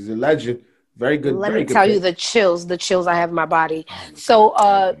DiCaprio. He's a legend. Very good. Let me tell you the chills I have in my body. So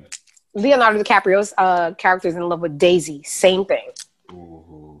Leonardo DiCaprio's character is in love with Daisy. Same thing.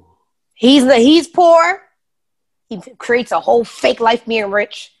 Ooh. He's poor. He creates a whole fake life being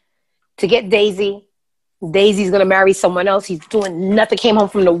rich to get Daisy. Daisy's gonna marry someone else. He's doing nothing. Came home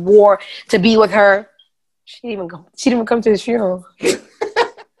from the war to be with her. She didn't even come to his funeral.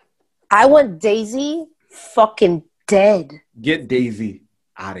 I want Daisy fucking dead. Get Daisy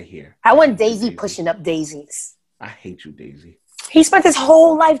out of here. I want Daisy pushing up daisies. I hate you, Daisy. He spent his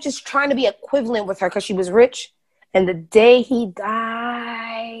whole life just trying to be equivalent with her because she was rich. And the day he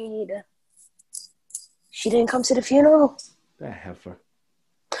died, she didn't come to the funeral. That heifer.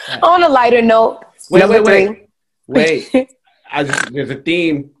 On a lighter note, wait. There's a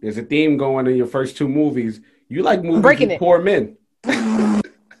theme. There's a theme going in your first 2 movies. You like movies with poor men.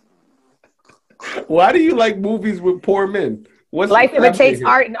 Why do you like movies with poor men? Life imitates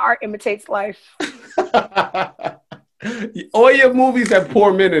art, and art imitates life. All your movies have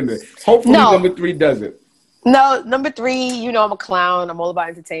poor men in it. Hopefully, number 3 doesn't. No, number 3. You know I'm a clown. I'm all about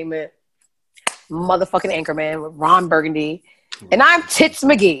entertainment. Motherfucking Anchorman with Ron Burgundy, and I'm Tits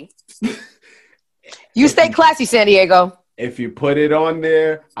McGee. You stay classy, San Diego. If you put it on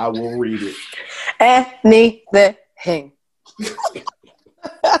there, I will read it. Anything.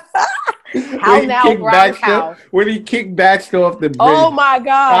 How now, Brown Cow? When he kicked Baxter off the bridge. Oh my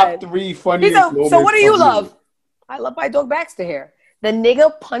God. Top 3 funniest moments. So what do you love? I love my dog Baxter here. The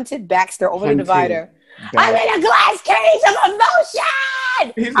nigga punted Baxter over the divider. I'm in a glass cage of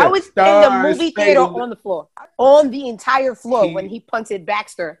emotion. I was in the movie theater on the floor. On the entire floor when he punted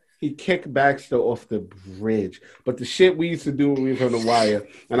Baxter. He kicked Baxter off the bridge. But the shit we used to do when we was on The Wire,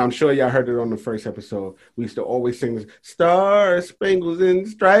 and I'm sure y'all heard it on the first episode, we used to always sing this, Star Spangles and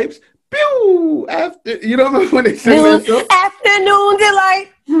Stripes, pew! After, you don't remember when they sang that song? Afternoon Delight.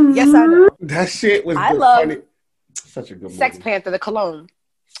 Yes, I know. That shit was funny. Such a good movie. Sex Panther, the cologne.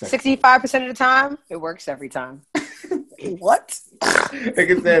 65% of the time, it works every time. What?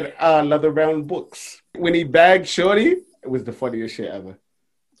 Like I said, Leather Bound Books. When he bagged Shorty, it was the funniest shit ever.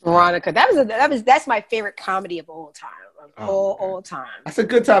 Veronica, that's my favorite comedy of all time. All time. That's a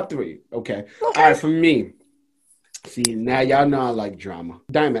good top 3. Okay. All right, for me. See, now y'all know I like drama.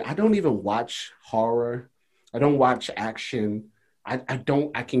 Diamond, I don't even watch horror. I don't watch action. I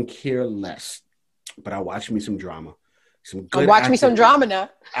can care less. But I watch me some drama. I watch me some drama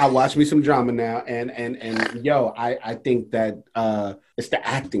now. And yo, I think that it's the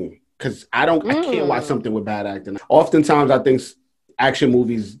acting. Because I can't watch something with bad acting. Oftentimes I think action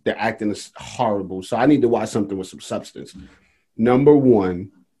movies, the acting is horrible. So I need to watch something with some substance. Number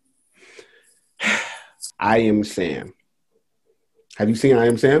 1, I Am Sam. Have you seen I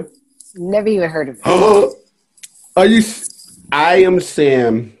Am Sam? Never even heard of it. I Am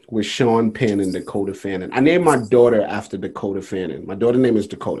Sam with Sean Penn and Dakota Fanning. I named my daughter after Dakota Fanning. My daughter's name is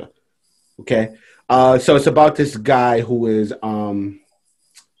Dakota. Okay? So it's about this guy who is,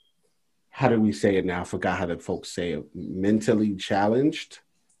 how how do we say it now? I forgot how the folks say it. Mentally challenged.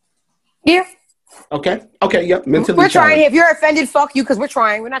 Yeah. Okay. Yep. Mentally We're challenged. trying. If you're offended, fuck you, because we're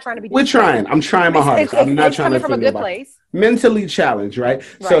trying. We're not trying to be. We're trying. I'm trying my hardest. I'm not trying to coming from a good place. Mentally challenged, right?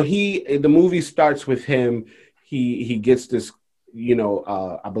 So the movie starts with him. He gets this,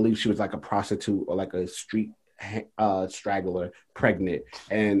 I believe she was like a prostitute or like a street straggler, pregnant,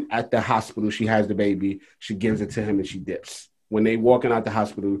 and at the hospital she has the baby. She gives it to him and she dips. When they walking out the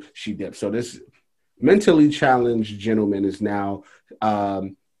hospital, she dips. So this mentally challenged gentleman is now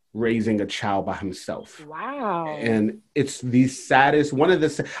raising a child by himself. Wow. And it's the saddest,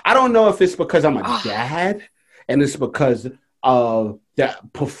 I don't know if it's because I'm a dad and it's because of the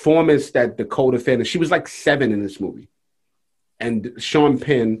performance that Dakota Fanning, she was like 7 in this movie. And Sean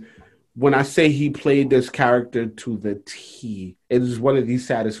Penn, when I say he played this character to the T, it is one of the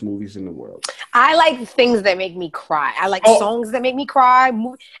saddest movies in the world. I like things that make me cry. I like songs that make me cry.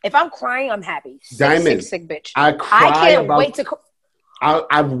 If I'm crying, I'm happy. Sick bitch. I can't wait to.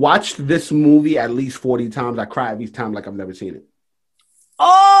 I've watched this movie at least 40 times. I cry every time like I've never seen it.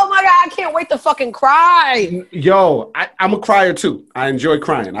 Oh my God, I can't wait to fucking cry. Yo, I'm a crier too. I enjoy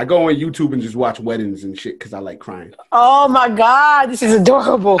crying. I go on YouTube and just watch weddings and shit because I like crying. Oh my God, this is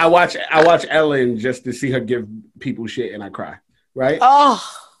adorable. I watch Ellen just to see her give people shit and I cry. Right? Oh.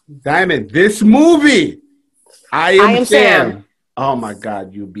 Diamond, this movie. I am Sam. Oh my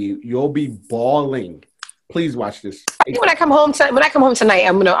God, you'll be bawling. Please watch this. When I come home tonight,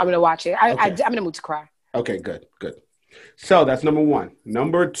 I'm gonna watch it. I'm in the mood to cry. Okay, good. So that's number 1.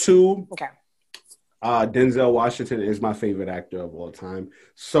 Number 2. Okay. Denzel Washington is my favorite actor of all time.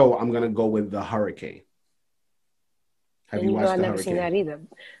 So I'm gonna go with The Hurricane. Have you watched The Hurricane? I've never seen that either.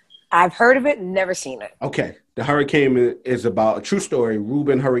 I've heard of it, never seen it. Okay. The Hurricane is about a true story.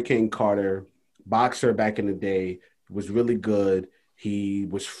 Reuben Hurricane Carter, boxer back in the day, was really good. He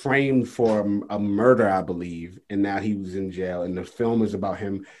was framed for a murder, I believe, and now he was in jail. And the film is about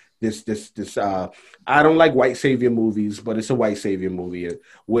him. I don't like white savior movies, but it's a white savior movie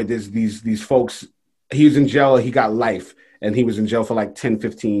where there's these folks. He was in jail. He got life, and he was in jail for like 10,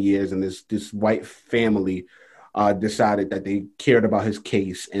 15 years. And this white family decided that they cared about his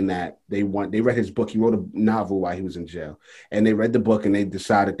case and that they read his book. He wrote a novel while he was in jail, and they read the book and they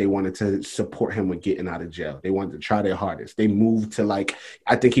decided they wanted to support him with getting out of jail. They wanted to try their hardest. They moved to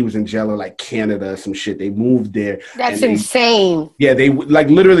I think he was in jail in like Canada or some shit. They moved there. That's insane. They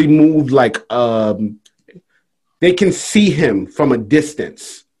literally moved they can see him from a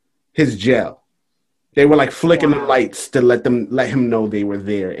distance, his jail. They were flicking the lights to let him know they were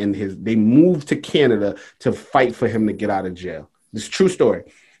there. And they moved to Canada to fight for him to get out of jail. It's a true story.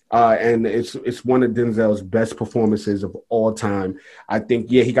 And it's one of Denzel's best performances of all time. I think,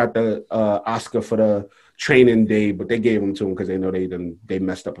 he got the Oscar for the Training Day, but they gave him to him because they know they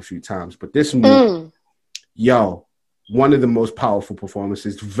messed up a few times. But this movie, one of the most powerful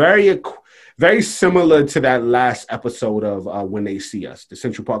performances. Very, very similar to that last episode of When They See Us, the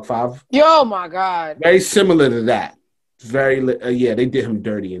Central Park 5. Oh my God. Very similar to that. They did him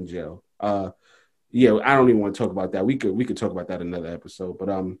dirty in jail. I don't even want to talk about that. We could talk about that in another episode, but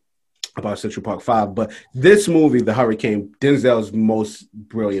about Central Park 5. But this movie, The Hurricane, Denzel's most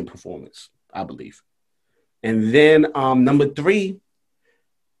brilliant performance, I believe. And then number 3,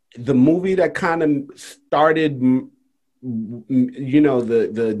 the movie that kind of started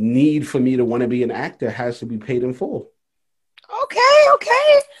the need for me to want to be an actor has to be Paid in Full.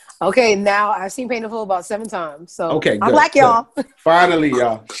 Okay, now I've seen Paid in Full about 7 times. So okay, good, I'm black, y'all. Finally,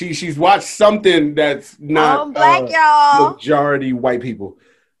 y'all. She's watched something that's not I'm black, y'all. Majority white people.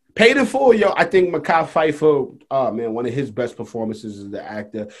 Paid in Full, yo. I think Mekhi Phifer, one of his best performances as the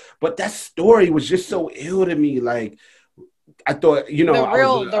actor. But that story was just so ill to me. I thought,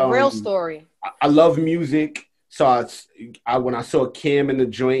 the real story. I love music. So when I saw Cam in the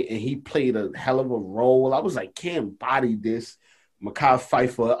joint and he played a hell of a role, I was like, Cam bodied this. Mekhi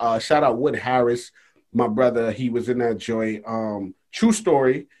Phifer, shout out Wood Harris, my brother. He was in that joint. True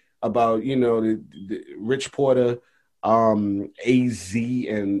story about the Rich Porter, AZ,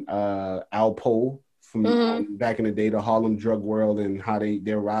 and Alpo from back in the day, the Harlem drug world, and how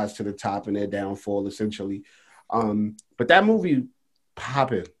their rise to the top and their downfall, essentially. But that movie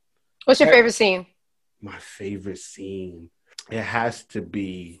popping. What's your favorite scene? My favorite scene, it has to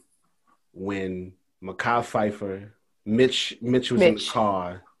be when Mekhi Phifer, Mitch was in the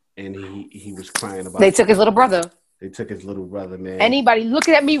car and he was crying about. They took his little brother. They took his little brother, man. Anybody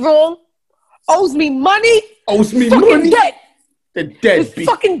looking at me wrong owes me money. Money. Dead. They're dead. They're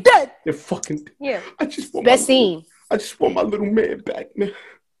fucking dead. They're fucking dead. Yeah. I just want best scene. I just want my little man back, man.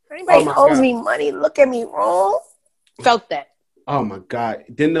 Anybody owes me money, look at me wrong. Felt that. Oh my God!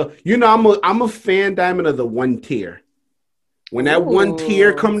 Then I'm a fan, Diamond, of the one tier. When that one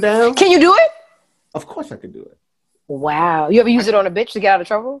tier come down, can you do it? Of course I could do it. Wow, you ever use it on a bitch to get out of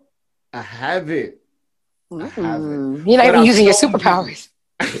trouble? I have it. I have it. You're not But even I've using your shown superpowers.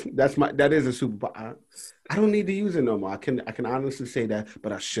 that is a superpower. I don't need to use it no more. I can honestly say that,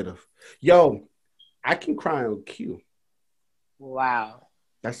 but I should have. Yo, I can cry on cue. Wow.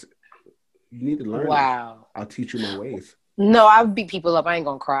 You need to learn. Wow. I'll teach you my ways. No, I'll beat people up. I ain't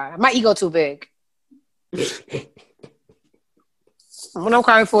gonna cry. My ego too big. What I'm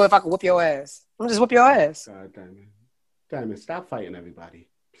crying for if I could whoop your ass. I'm just whoop your ass. God, Diamond, stop fighting everybody.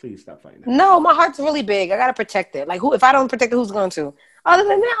 Please stop fighting. No, my heart's really big. I gotta protect it. Like, who? If I don't protect it, who's going to? Other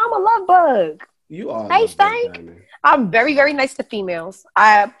than that, I'm a love bug. You are. Hey, Stank. I'm very, very nice to females.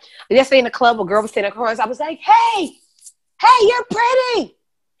 Yesterday in the club, a girl was sitting across. I was like, hey, you're pretty.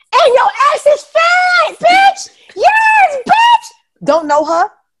 And your ass is fat, bitch. Yes, bitch. Don't know her?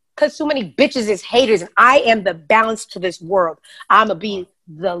 Because too many bitches is haters. And I am the balance to this world. I'm going to be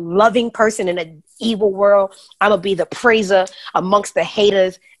the loving person in an evil world. I'm going to be the praiser amongst the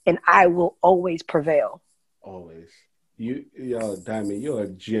haters. And I will always prevail. Always. Yo, Diamond, you're a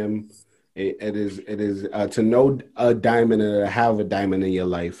gem. It is to know a diamond and to have a diamond in your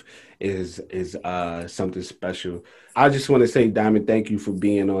life is something special. I just want to say, Diamond, thank you for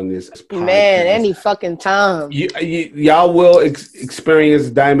being on this podcast. Man, any fucking time. Y'all will experience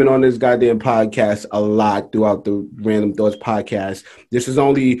Diamond on this goddamn podcast a lot throughout the Random Thoughts podcast. This is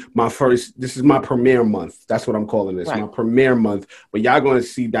my premiere month. That's what I'm calling this, right. My premiere month. But y'all going to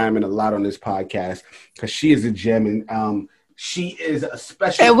see Diamond a lot on this podcast because she is a gem and she is a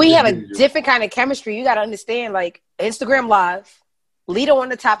special. And we have a different kind of chemistry. You got to understand, like Instagram Live, Lito on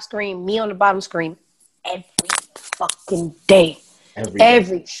the top screen, me on the bottom screen, every fucking day.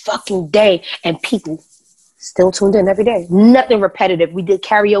 Every fucking day. And people still tuned in every day. Nothing repetitive. We did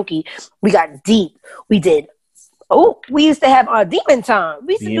karaoke. We got deep. We used to have our demon time.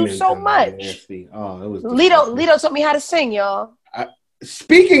 We used to do so much. Nasty. Oh, it was Lito taught me how to sing, y'all.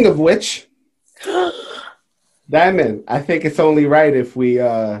 Speaking of which, Diamond, I think it's only right if we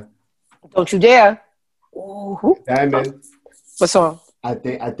Don't you dare. Ooh. Diamond. What song? I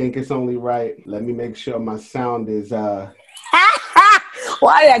think it's only right. Let me make sure my sound is Why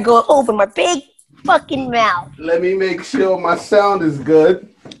did I go open my big fucking mouth? Let me make sure my sound is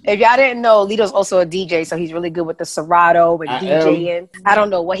good. If y'all didn't know, Lito's also a DJ, so he's really good with the Serato and DJing. I don't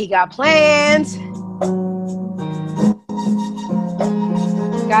know what he got planned.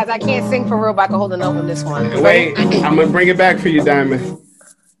 Guys, I can't sing for real, but I can hold a note on this one. Wait, I'm going to bring it back for you, Diamond.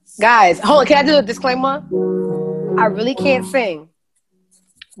 Guys, hold on. Can I do a disclaimer? I really can't sing,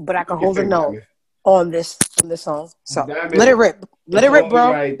 but I can hold a note on this song. So Diamond, let it rip. Let it rip,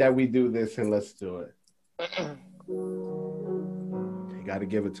 bro. Right that we do this and let's do it. You got to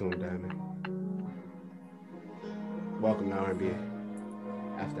give it to him, Diamond. Welcome to R&B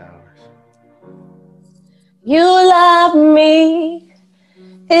After Hours. You love me.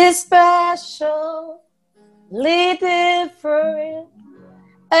 It's special, different.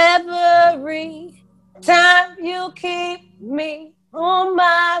 Every time you keep me on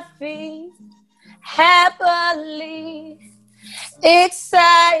my feet, happily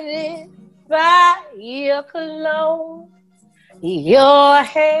excited by your cologne, your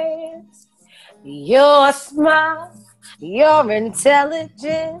hands, your smile, your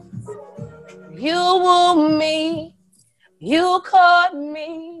intelligence. You woo me. You caught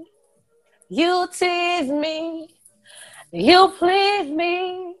me, you tease me, you please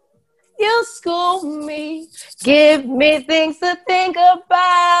me, you school me, give me things to think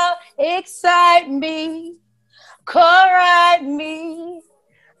about, excite me, correct me,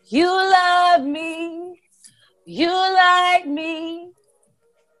 you love me, you like me,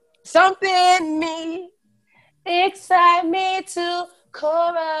 something in me, excite me to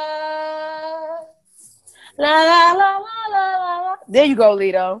correct. La la la la la la. There you go,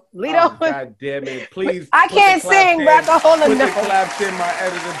 Lito. Oh, God damn it! Please. I can't sing, but I can hold a note. Put the claps in, my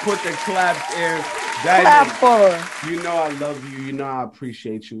editor. Put the claps in. Clap for her. You know I love you. You know I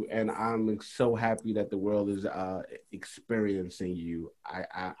appreciate you, and I'm so happy that the world is experiencing you.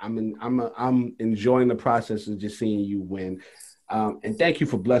 I'm enjoying the process of just seeing you win. And thank you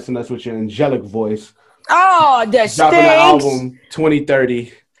for blessing us with your angelic voice. Oh, that stinks. Dropping the album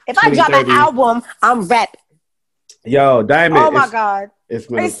 2030. If I drop an album, I'm rap. Yo, Diamond. Oh my God.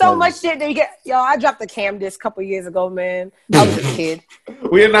 There's so much shit that you get. Yo, I dropped the Cam disc a couple years ago, man. I was a kid.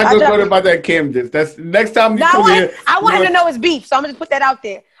 We're not going to talk about that Cam disc. That's next time you come here. I wanted to know his beef, so I'm going to put that out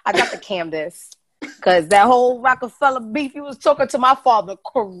there. I dropped the Cam disc. Because that whole Rockefeller beef, he was talking to my father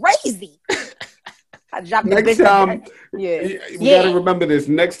crazy. I dropped the Next bitch. time, Yeah. we gotta remember this.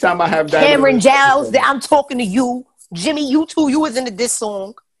 Next time I have Cameron Giles, I'm talking to you. Jimmy, you too. You was into this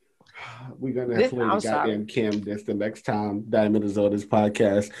song. We're gonna play the goddamn Cam this the next time Diamond is on this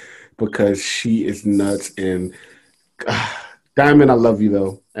podcast because she is nuts. And Diamond, I love you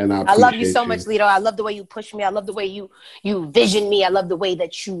though, and I love you so you. much, Lito. I love the way you push me. I love the way you vision me. I love the way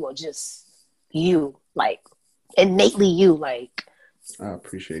that you are just you, like innately you, like. I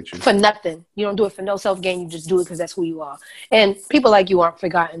appreciate you. For nothing. You don't do it for no self gain. You just do it because that's who you are. And people like you aren't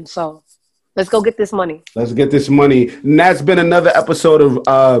forgotten. So let's go get this money. Let's get this money. And that's been another episode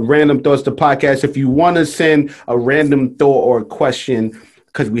of Random Thoughts, the podcast. If you want to send a random thought or a question,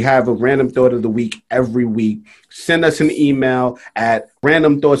 because we have a random thought of the week every week, send us an email at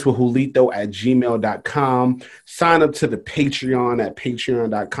randomthoughtswithjulito@gmail.com. Sign up to the Patreon at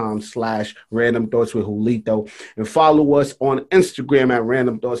patreon.com/randomthoughtswithjulito. And follow us on Instagram at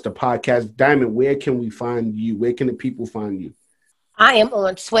Random Thoughts, the podcast. Diamond, where can we find you? Where can the people find you? I am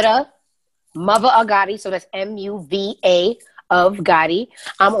on Twitter, Mother of Gotti, so that's MUVA of Gotti.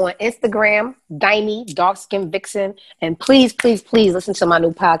 I'm on Instagram, Dimey, Dark Skin Vixen. And please, please, please listen to my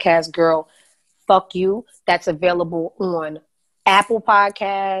new podcast, Girl, Fuck You. That's available on Apple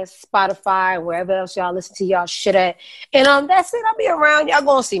Podcasts, Spotify, wherever else y'all listen to y'all shit at. And that's it. I'll be around. Y'all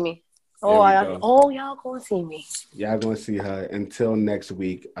gonna see me. Y'all gonna see me. Y'all gonna see her. Until next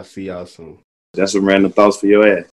week, I'll see y'all soon. That's some random thoughts for your ass.